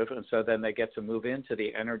perspective. And so then they get to move into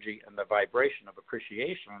the energy and the vibration of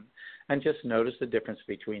appreciation and just notice the difference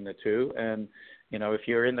between the two. And, if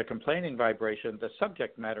you're in the complaining vibration, the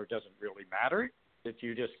subject matter doesn't really matter. That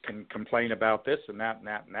you just can complain about this and that and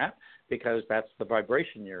that and that, because that's the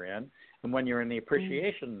vibration you're in. And when you're in the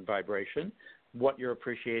appreciation vibration, what you're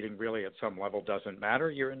appreciating really at some level doesn't matter.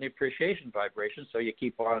 You're in the appreciation vibration, so you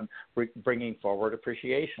keep on bringing forward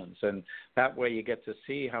appreciations. And that way you get to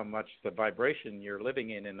see how much the vibration you're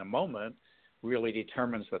living in the moment really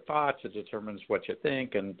determines the thoughts, it determines what you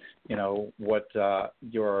think, and, what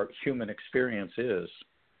your human experience is.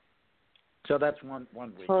 So that's one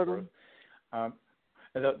week's Totally. worth.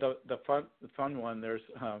 The fun one, there's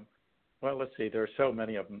well, let's see, there are so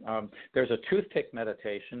many of them. There's a toothpick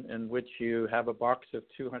meditation in which you have a box of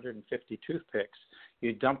 250 toothpicks.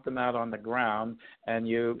 You dump them out on the ground, and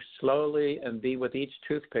you slowly and be with each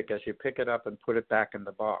toothpick as you pick it up and put it back in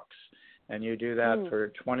the box. And you do that for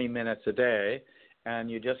 20 minutes a day,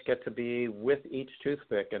 and you just get to be with each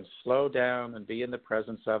toothpick and slow down and be in the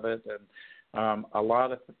presence of it. And a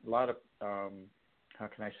lot of how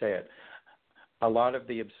can I say it? A lot of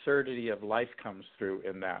the absurdity of life comes through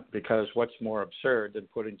in that, because what's more absurd than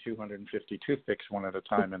putting 250 toothpicks one at a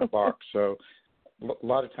time in a box? So a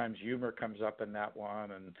lot of times humor comes up in that one,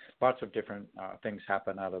 and lots of different things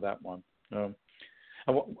happen out of that one. Another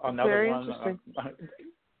Very one. interesting.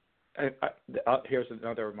 Here's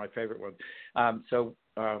another of my favorite ones.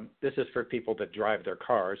 This is for people that drive their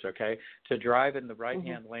cars, okay? To drive in the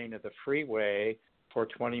right-hand lane of the freeway for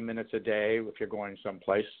 20 minutes a day if you're going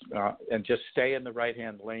someplace, and just stay in the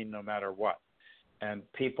right-hand lane no matter what. And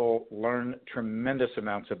people learn tremendous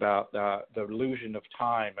amounts about the illusion of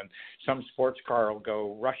time. And some sports car will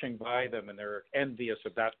go rushing by them, and they're envious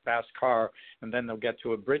of that fast car, and then they'll get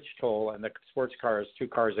to a bridge toll, and the sports car is 2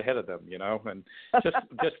 cars ahead of them, and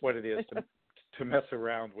just what it is to mess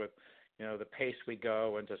around with, the pace we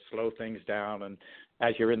go, and to slow things down. And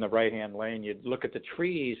as you're in the right-hand lane, you look at the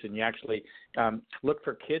trees, and you actually look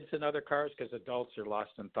for kids in other cars, because adults are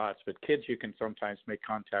lost in thoughts. But kids you can sometimes make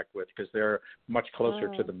contact with, because they're much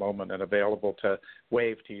closer to the moment and available to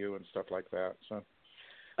wave to you and stuff like that. So,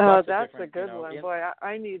 that's a good one. Boy,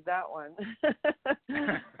 I need that one.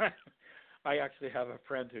 I actually have a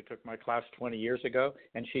friend who took my class 20 years ago,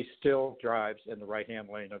 and she still drives in the right-hand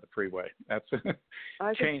lane of the freeway. That's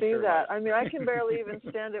I can see that. I mean, I can barely even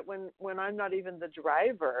stand it when I'm not even the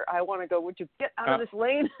driver. I want to go, would you get out of this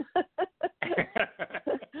lane?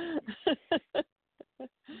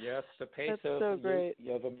 Yes, the pace That's so great.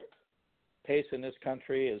 The pace in this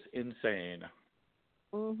country is insane.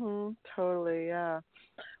 Totally, yeah.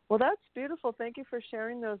 Well, that's beautiful. Thank you for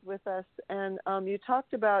sharing those with us. And you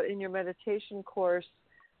talked about in your meditation course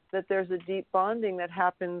that there's a deep bonding that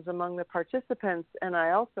happens among the participants. And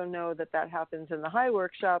I also know that happens in the high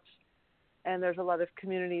workshops. And there's a lot of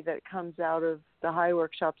community that comes out of the high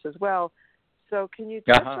workshops as well. So can you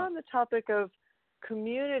touch on the topic of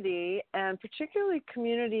community, and particularly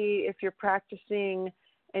community if you're practicing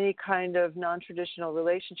any kind of non-traditional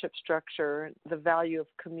relationship structure, the value of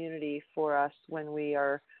community for us when we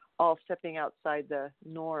are all stepping outside the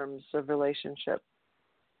norms of relationship?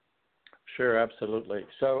 Sure, absolutely.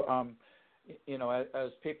 So,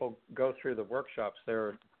 as people go through the workshops, there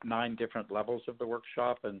are 9 different levels of the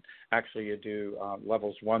workshop, and actually you do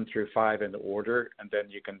levels 1 through 5 in order, and then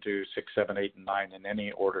you can do 6, 7, 8, and 9 in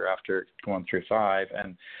any order after 1 through 5.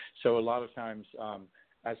 And so a lot of times,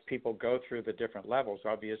 as people go through the different levels,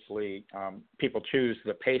 obviously people choose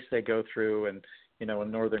the pace they go through. And in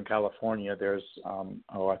Northern California, there's,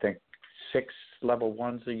 I think 6 level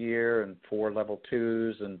 1s a year, and 4 level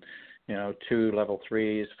 2s, and, 2 level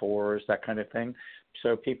 3s, 4s, that kind of thing.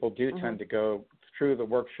 So people do tend to go through the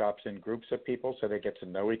workshops in groups of people, so they get to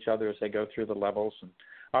know each other as they go through the levels. And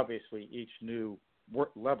obviously each new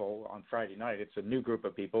level on Friday night, it's a new group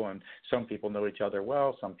of people, and some people know each other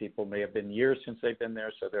well. Some people may have been years since they've been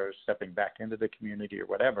there, so they're stepping back into the community or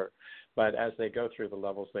whatever. But as they go through the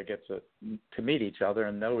levels, they get to meet each other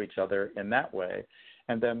and know each other in that way.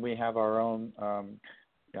 And then we have our own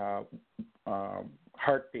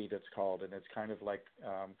heartbeat, it's called, and it's kind of like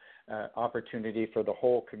opportunity for the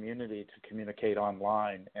whole community to communicate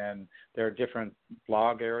online. And there are different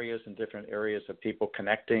blog areas and different areas of people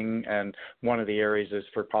connecting, and one of the areas is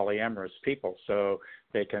for polyamorous people, so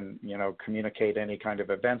they can communicate any kind of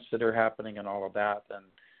events that are happening and all of that. And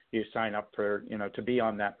you sign up for to be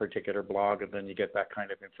on that particular blog, and then you get that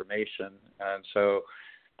kind of information. And so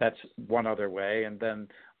that's one other way. And then,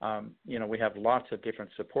 we have lots of different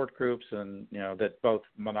support groups, and, that both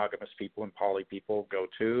monogamous people and poly people go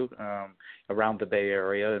to around the Bay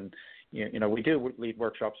Area. And, we do lead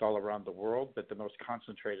workshops all around the world, but the most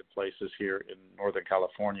concentrated place is here in Northern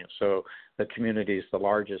California. So the community is the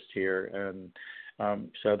largest here. And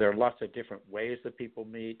so there are lots of different ways that people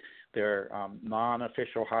meet. There are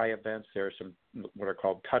non-official high events. There are some what are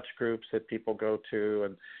called touch groups that people go to.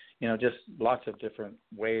 And, just lots of different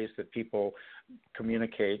ways that people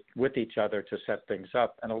communicate with each other to set things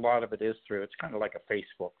up. And a lot of it is through, it's kind of like a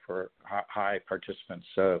Facebook for high participants.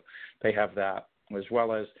 So they have that, as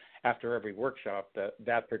well as after every workshop,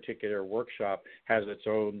 that particular workshop has its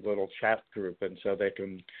own little chat group, and so they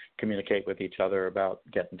can communicate with each other about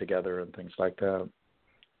getting together and things like that.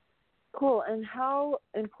 Cool. And how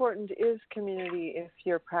important is community if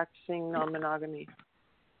you're practicing non-monogamy?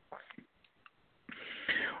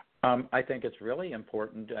 I think it's really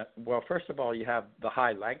important. Well, first of all, you have the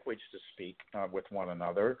high language to speak with one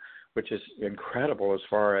another, which is incredible as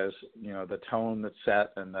far as, the tone that's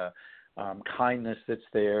set and the kindness that's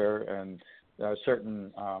there, and a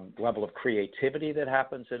certain level of creativity that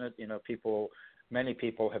happens in it. Many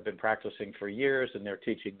people have been practicing for years, and they're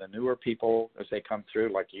teaching the newer people as they come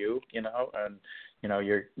through, like you, and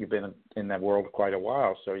you've been in that world quite a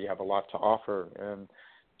while, so you have a lot to offer, and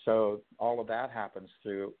so all of that happens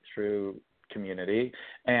through community.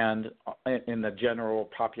 And in the general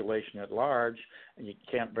population at large, you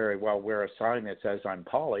can't very well wear a sign that says I'm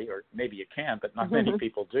poly, or maybe you can, but not many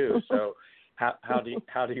people do. So how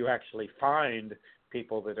do you actually find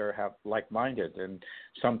people that have like-minded? And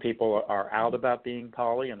some people are out about being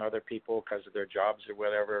poly, and other people, because of their jobs or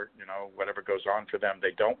whatever goes on for them,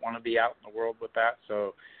 they don't want to be out in the world with that.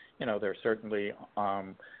 So there's certainly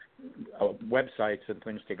websites and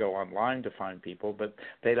things to go online to find people, but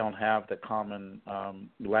they don't have the common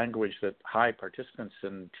language that high participants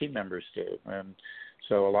and team members do. And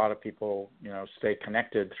so a lot of people, stay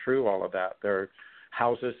connected through all of that. There are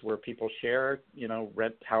houses where people share,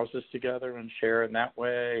 rent houses together and share in that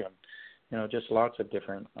way, and just lots of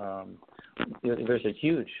different. There's a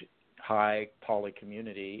huge high poly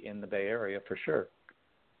community in the Bay Area for sure.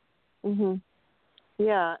 Mhm.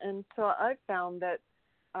 Yeah, and so I found that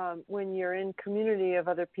when you're in community of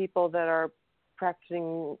other people that are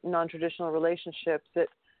practicing non-traditional relationships, it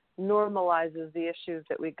normalizes the issues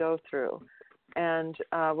that we go through. And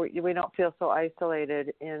we don't feel so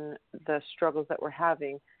isolated in the struggles that we're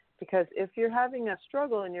having. Because if you're having a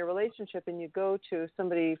struggle in your relationship and you go to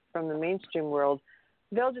somebody from the mainstream world,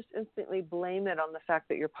 they'll just instantly blame it on the fact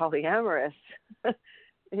that you're polyamorous. But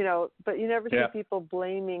you never see people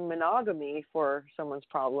blaming monogamy for someone's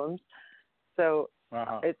problems. So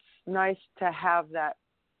it's nice to have that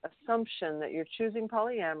assumption that you're choosing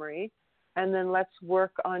polyamory, and then let's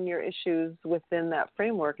work on your issues within that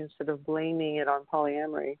framework instead of blaming it on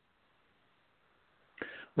polyamory.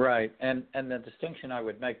 Right. And the distinction I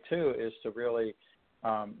would make, too, is to really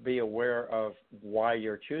be aware of why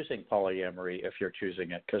you're choosing polyamory if you're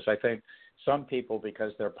choosing it. Because I think some people,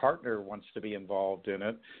 because their partner wants to be involved in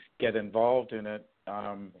it, get involved in it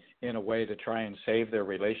in a way to try and save their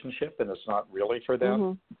relationship, and it's not really for them.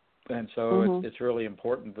 Mm-hmm. And so it's really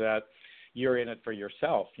important that you're in it for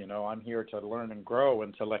yourself. I'm here to learn and grow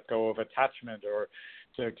and to let go of attachment, or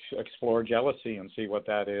to explore jealousy and see what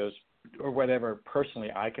that is, or whatever personally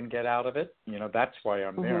I can get out of it. That's why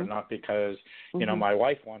I'm there, not because, my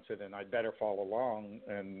wife wants it and I'd better follow along,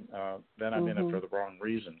 and then I'm in it for the wrong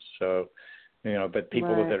reasons. So, but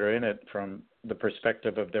people that are in it from the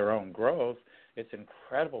perspective of their own growth, it's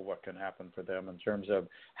incredible what can happen for them in terms of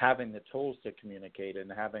having the tools to communicate and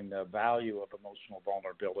having the value of emotional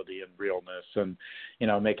vulnerability and realness, and,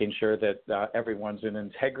 making sure that everyone's in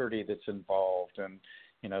integrity that's involved, and,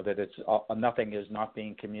 that it's nothing is not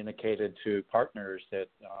being communicated to partners, that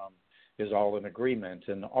is all in agreement,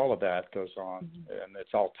 and all of that goes on, and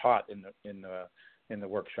it's all taught in the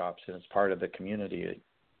workshops, and it's part of the community.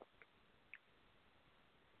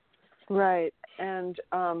 Right. And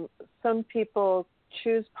some people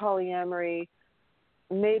choose polyamory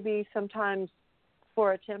maybe sometimes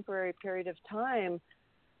for a temporary period of time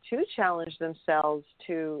to challenge themselves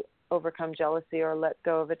to overcome jealousy or let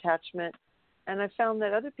go of attachment. And I found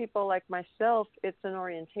that other people like myself, it's an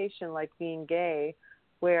orientation like being gay,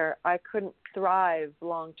 where I couldn't thrive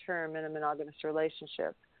long-term in a monogamous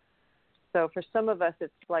relationship. So for some of us,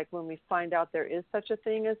 it's like when we find out there is such a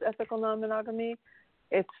thing as ethical non-monogamy,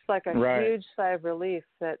 it's like a huge sigh of relief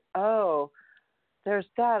that, there's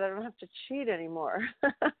that. I don't have to cheat anymore.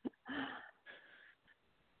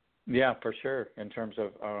 Yeah, for sure. In terms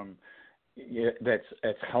of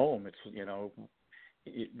that's home. It's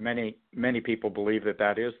many people believe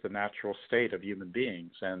that is the natural state of human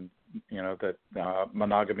beings, and that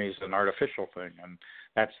monogamy is an artificial thing, and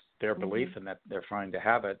that's their belief, and that they're fine to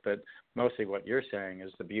have it. But mostly what you're saying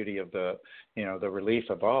is the beauty of the relief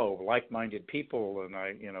of, like-minded people, and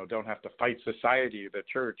I, don't have to fight society, the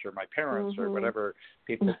church, or my parents, or whatever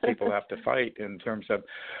people have to fight in terms of,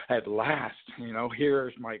 at last,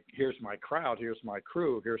 here's my crowd, here's my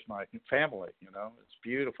crew, here's my family. It's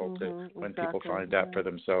beautiful when people find that for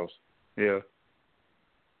themselves. Yeah.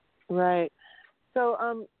 Right.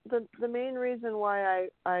 So the main reason why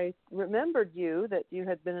I remembered you, that you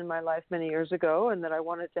had been in my life many years ago, and that I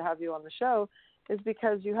wanted to have you on the show, is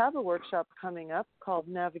because you have a workshop coming up called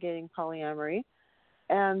Navigating Polyamory.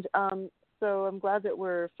 And so I'm glad that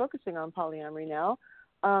we're focusing on polyamory now.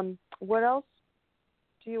 What else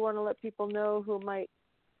do you want to let people know who might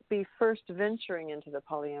be first venturing into the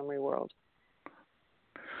polyamory world?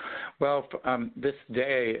 Well, this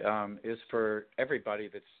day is for everybody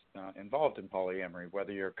that's involved in polyamory,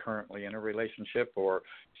 whether you're currently in a relationship or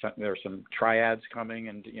there are some triads coming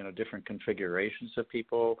and, different configurations of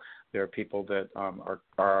people. There are people that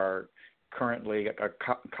are currently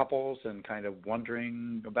couples and kind of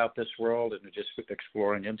wondering about this world and just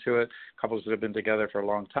exploring into it. Couples that have been together for a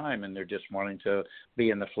long time and they're just wanting to be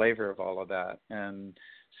in the flavor of all of that. And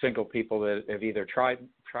single people that have either tried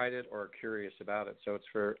it or are curious about it. So it's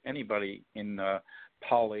for anybody in the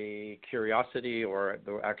poly curiosity or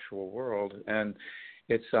the actual world. And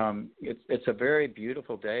it's a very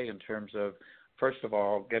beautiful day in terms of, first of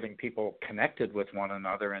all, getting people connected with one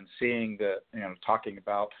another and seeing talking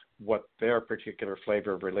about what their particular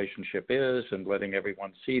flavor of relationship is and letting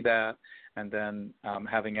everyone see that, and then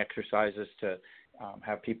having exercises to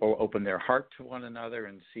have people open their heart to one another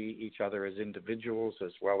and see each other as individuals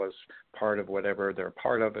as well as part of whatever they're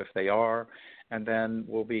part of if they are. And then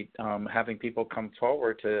we'll be having people come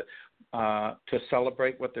forward to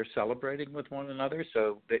celebrate what they're celebrating with one another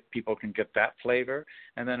so that people can get that flavor.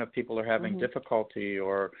 And then if people are having difficulty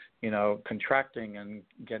or, contracting and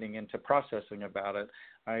getting into processing about it,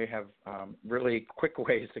 I have really quick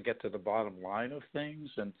ways to get to the bottom line of things,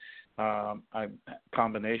 and a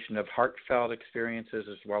combination of heartfelt experiences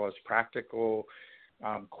as well as practical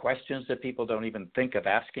questions that people don't even think of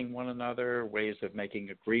asking one another, ways of making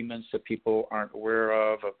agreements that people aren't aware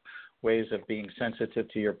of ways of being sensitive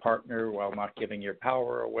to your partner while not giving your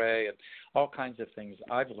power away, and all kinds of things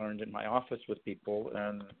I've learned in my office with people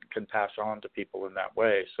and can pass on to people in that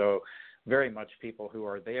way. So very much people who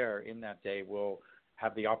are there in that day will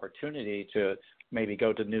have the opportunity to maybe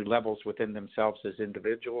go to new levels within themselves as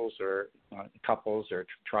individuals or couples or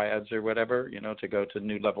triads or whatever, to go to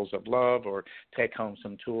new levels of love or take home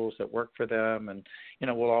some tools that work for them. And,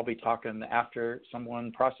 we'll all be talking after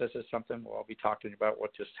someone processes something. We'll all be talking about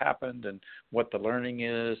what just happened and what the learning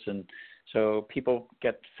is. And so people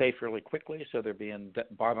get safe really quickly. So they're being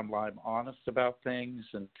bottom line honest about things.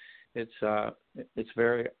 And it's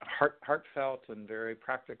very heartfelt and very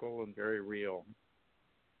practical and very real.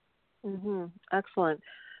 Excellent.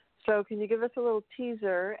 So can you give us a little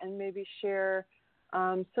teaser and maybe share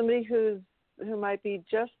somebody who might be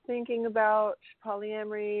just thinking about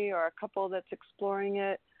polyamory or a couple that's exploring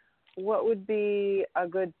it? What would be a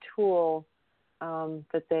good tool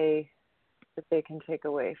that they can take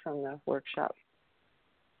away from the workshop?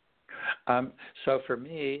 So for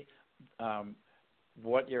me,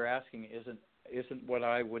 what you're asking isn't what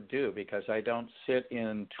I would do, because I don't sit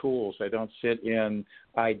in tools. I don't sit in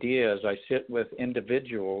ideas. I sit with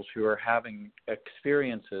individuals who are having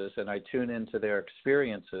experiences, and I tune into their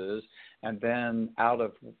experiences, and then out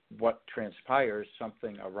of what transpires,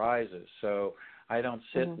 something arises. So I don't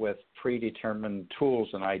sit with predetermined tools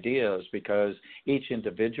and ideas, because each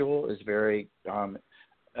individual is very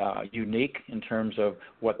unique in terms of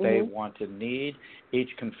what they want and need. Each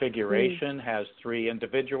configuration has 3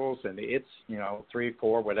 individuals, and it's 3,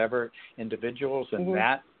 4, whatever individuals, and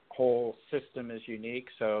that whole system is unique.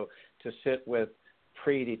 So to sit with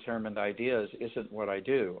predetermined ideas isn't what I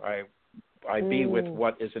do. I be with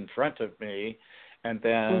what is in front of me, and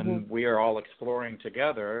then we are all exploring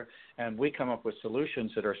together, and we come up with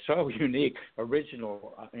solutions that are so unique,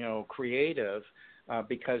 original, creative,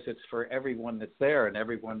 because it's for everyone that's there and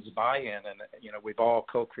everyone's buy-in, and we've all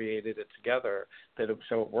co-created it together,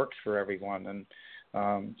 so it works for everyone.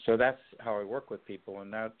 And so that's how I work with people,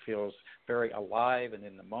 and that feels very alive and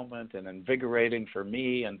in the moment and invigorating for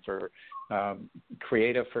me and for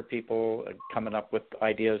creative for people, coming up with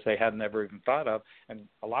ideas they had never even thought of. And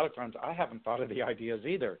a lot of times I haven't thought of the ideas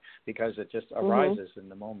either, because it just arises in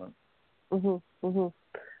the moment.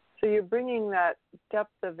 So you're bringing that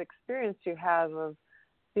depth of experience you have of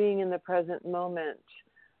being in the present moment,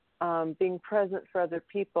 being present for other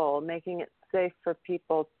people, making it safe for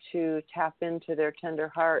people to tap into their tender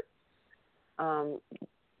heart,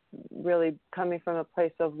 really coming from a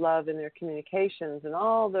place of love in their communications and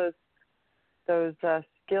all those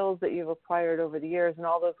skills that you've acquired over the years and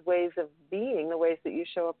all those ways of being, the ways that you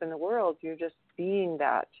show up in the world. You're just being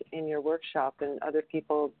that in your workshop, and other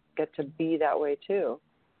people get to be that way too.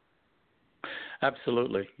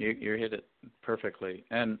 Absolutely, you hit it perfectly.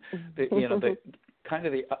 And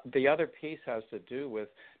the other piece has to do with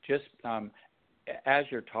just as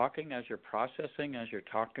you're talking, as you're processing, as you're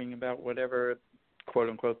talking about whatever, quote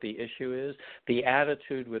unquote, the issue is, the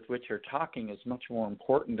attitude with which you're talking is much more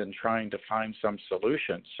important than trying to find some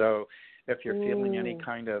solution. So if you're feeling any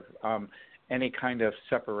kind of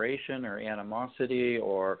separation or animosity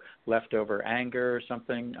or leftover anger or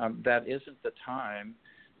something, that isn't the time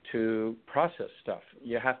to process stuff.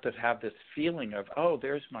 You have to have this feeling of, oh,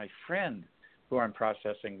 there's my friend who I'm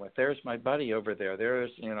processing with. There's my buddy over there. There's,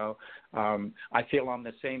 I feel on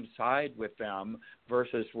the same side with them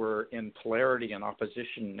versus we're in polarity and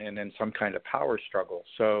opposition and in some kind of power struggle.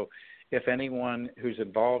 So if anyone who's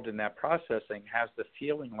involved in that processing has the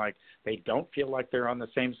feeling like they don't feel like they're on the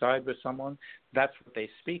same side with someone, that's what they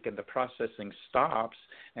speak, and the processing stops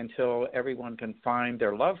until everyone can find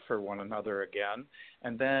their love for one another again.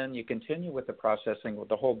 And then you continue with the processing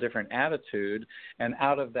with a whole different attitude, and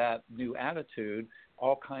out of that new attitude,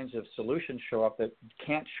 all kinds of solutions show up that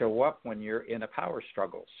can't show up when you're in a power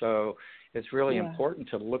struggle. So it's really important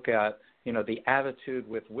to look at, the attitude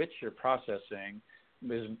with which you're processing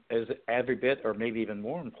is every bit or maybe even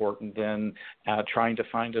more important than trying to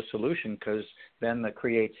find a solution, because then the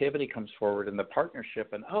creativity comes forward in the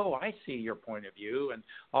partnership and, oh, I see your point of view, and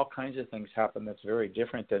all kinds of things happen that's very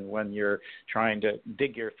different than when you're trying to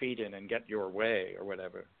dig your feet in and get your way or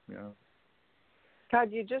whatever.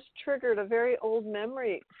 God, you just triggered a very old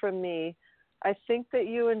memory from me. I think that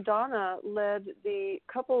you and Donna led the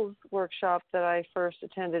couples workshop that I first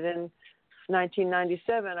attended in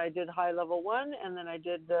 1997. I did high level 1, and then I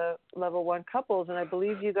did the level 1 couples, and I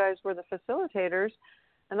believe you guys were the facilitators.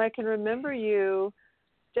 And I can remember you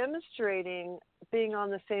demonstrating being on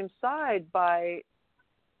the same side by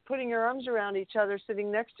putting your arms around each other,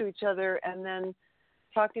 sitting next to each other, and then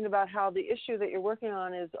talking about how the issue that you're working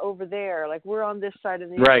on is over there. Like, we're on this side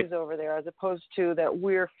and the issue's over there, as opposed to that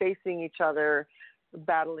we're facing each other,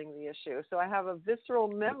 battling the issue. So I have a visceral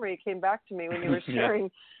memory came back to me when you were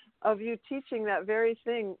sharing of you teaching that very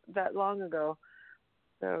thing that long ago.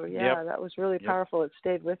 So that was really powerful. It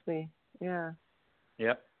stayed with me. Yeah.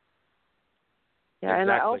 Yep. Yeah, exactly.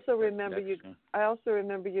 And I also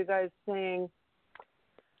remember you guys saying,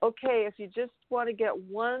 okay, if you just want to get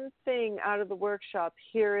one thing out of the workshop,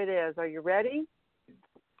 here it is. Are you ready?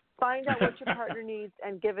 Find out what your partner needs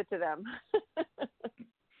and give it to them.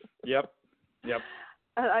 Yep. And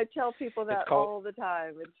I tell people that all the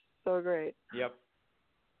time. It's so great. Yep.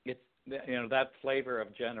 It's, that flavor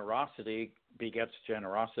of generosity begets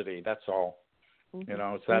generosity. That's all.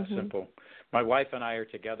 It's that simple. My wife and I are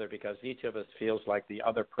together because each of us feels like the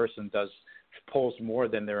other person pulls more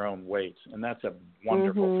than their own weight, and that's a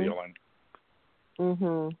wonderful feeling.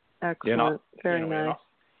 Excellent. Very nice.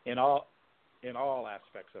 In all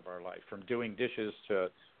aspects of our life, from doing dishes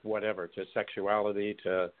to whatever, to sexuality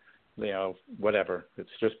to whatever. It's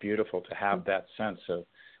just beautiful to have that sense of,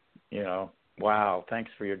 wow,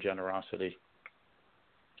 thanks for your generosity.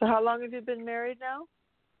 So how long have you been married now?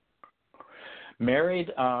 Married,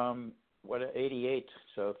 88,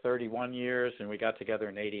 so 31 years, and we got together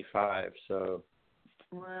in 85, so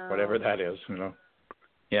whatever that is,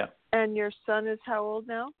 Yeah. And your son is how old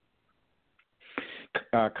now?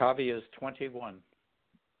 Kavi is 21.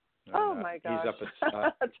 Oh, my gosh. He's up at...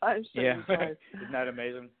 Time isn't that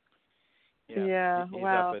amazing? Yeah, he's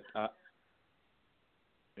wow.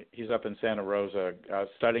 He's up in Santa Rosa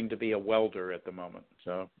studying to be a welder at the moment.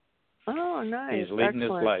 So oh, nice. He's leading his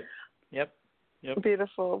life. Yep.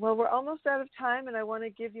 Beautiful. Well, we're almost out of time, and I want to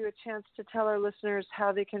give you a chance to tell our listeners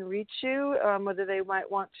how they can reach you, whether they might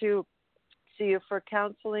want to see you for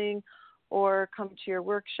counseling or come to your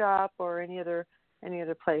workshop or any other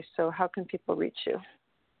place. So how can people reach you?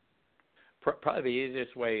 Probably the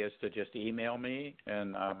easiest way is to just email me,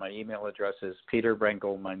 and my email address is Peter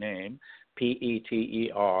Rengel, my name,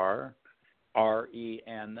 PeterRen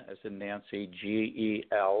as in Nancy,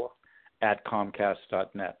 GEL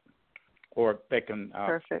 @comcast.net. Or they can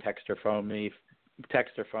text or phone me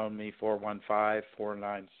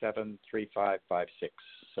 415-497-3556.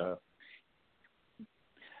 So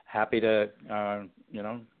happy to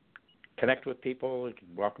connect with people. You're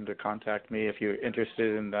welcome to contact me if you're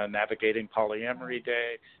interested in navigating polyamory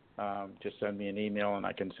day. Just send me an email and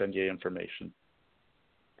I can send you information.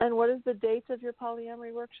 And what is the date of your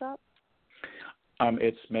polyamory workshop?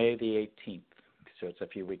 It's May the 18th, so it's a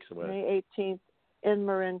few weeks away. May 18th in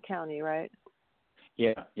Marin County, right?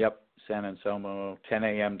 Yeah, yep, San Anselmo, 10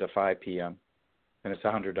 a.m. to 5 p.m., and it's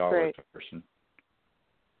 $100 Great. per person.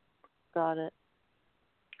 Got it.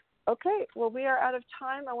 Okay, well, we are out of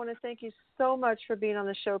time. I want to thank you so much for being on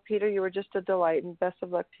the show, Peter. You were just a delight, and best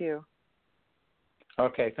of luck to you.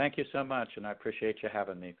 Okay, thank you so much, and I appreciate you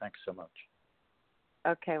having me. Thanks so much.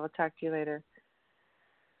 Okay, we'll talk to you later.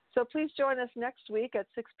 So please join us next week at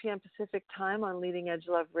 6 p.m. Pacific time on Leading Edge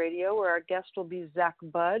Love Radio, where our guest will be Zach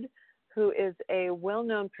Budd, who is a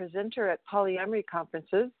well-known presenter at polyamory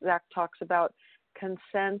conferences. Zach talks about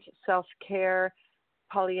consent, self-care,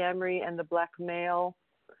 polyamory, and the black male.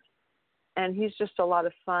 And he's just a lot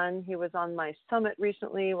of fun. He was on my summit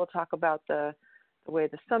recently. We'll talk about the way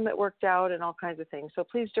the summit worked out and all kinds of things. So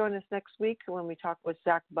please join us next week when we talk with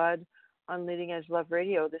Zach Budd on Leading Edge Love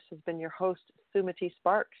Radio. This has been your host, Sumati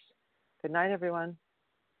Sparks. Good night, everyone.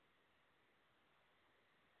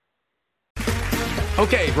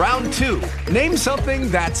 Okay, round two. Name something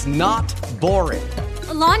that's not boring.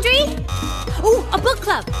 A laundry? Ooh, a book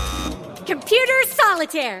club. Computer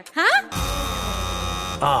solitaire, huh?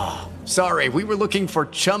 Ah, sorry, we were looking for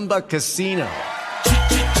Chumba Casino.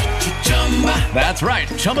 That's right,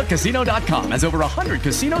 ChumbaCasino.com has over 100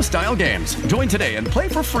 casino-style games. Join today and play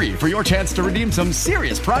for free for your chance to redeem some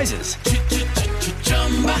serious prizes.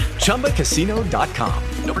 ChumbaCasino.com.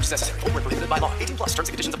 No purchase necessary. Void where prohibited by law. 18+ terms and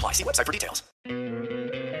conditions apply. See website for details.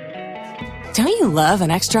 Don't you love an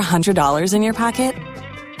extra $100 in your pocket?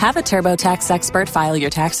 Have a TurboTax expert file your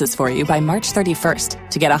taxes for you by March 31st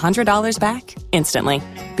to get $100 back instantly.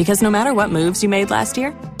 Because no matter what moves you made last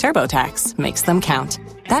year, TurboTax makes them count.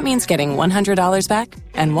 That means getting $100 back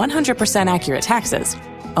and 100% accurate taxes,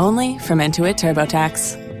 only from Intuit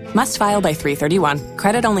TurboTax. Must file by 3/31.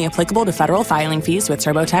 Credit only applicable to federal filing fees with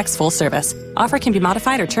TurboTax full service. Offer can be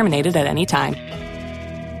modified or terminated at any time.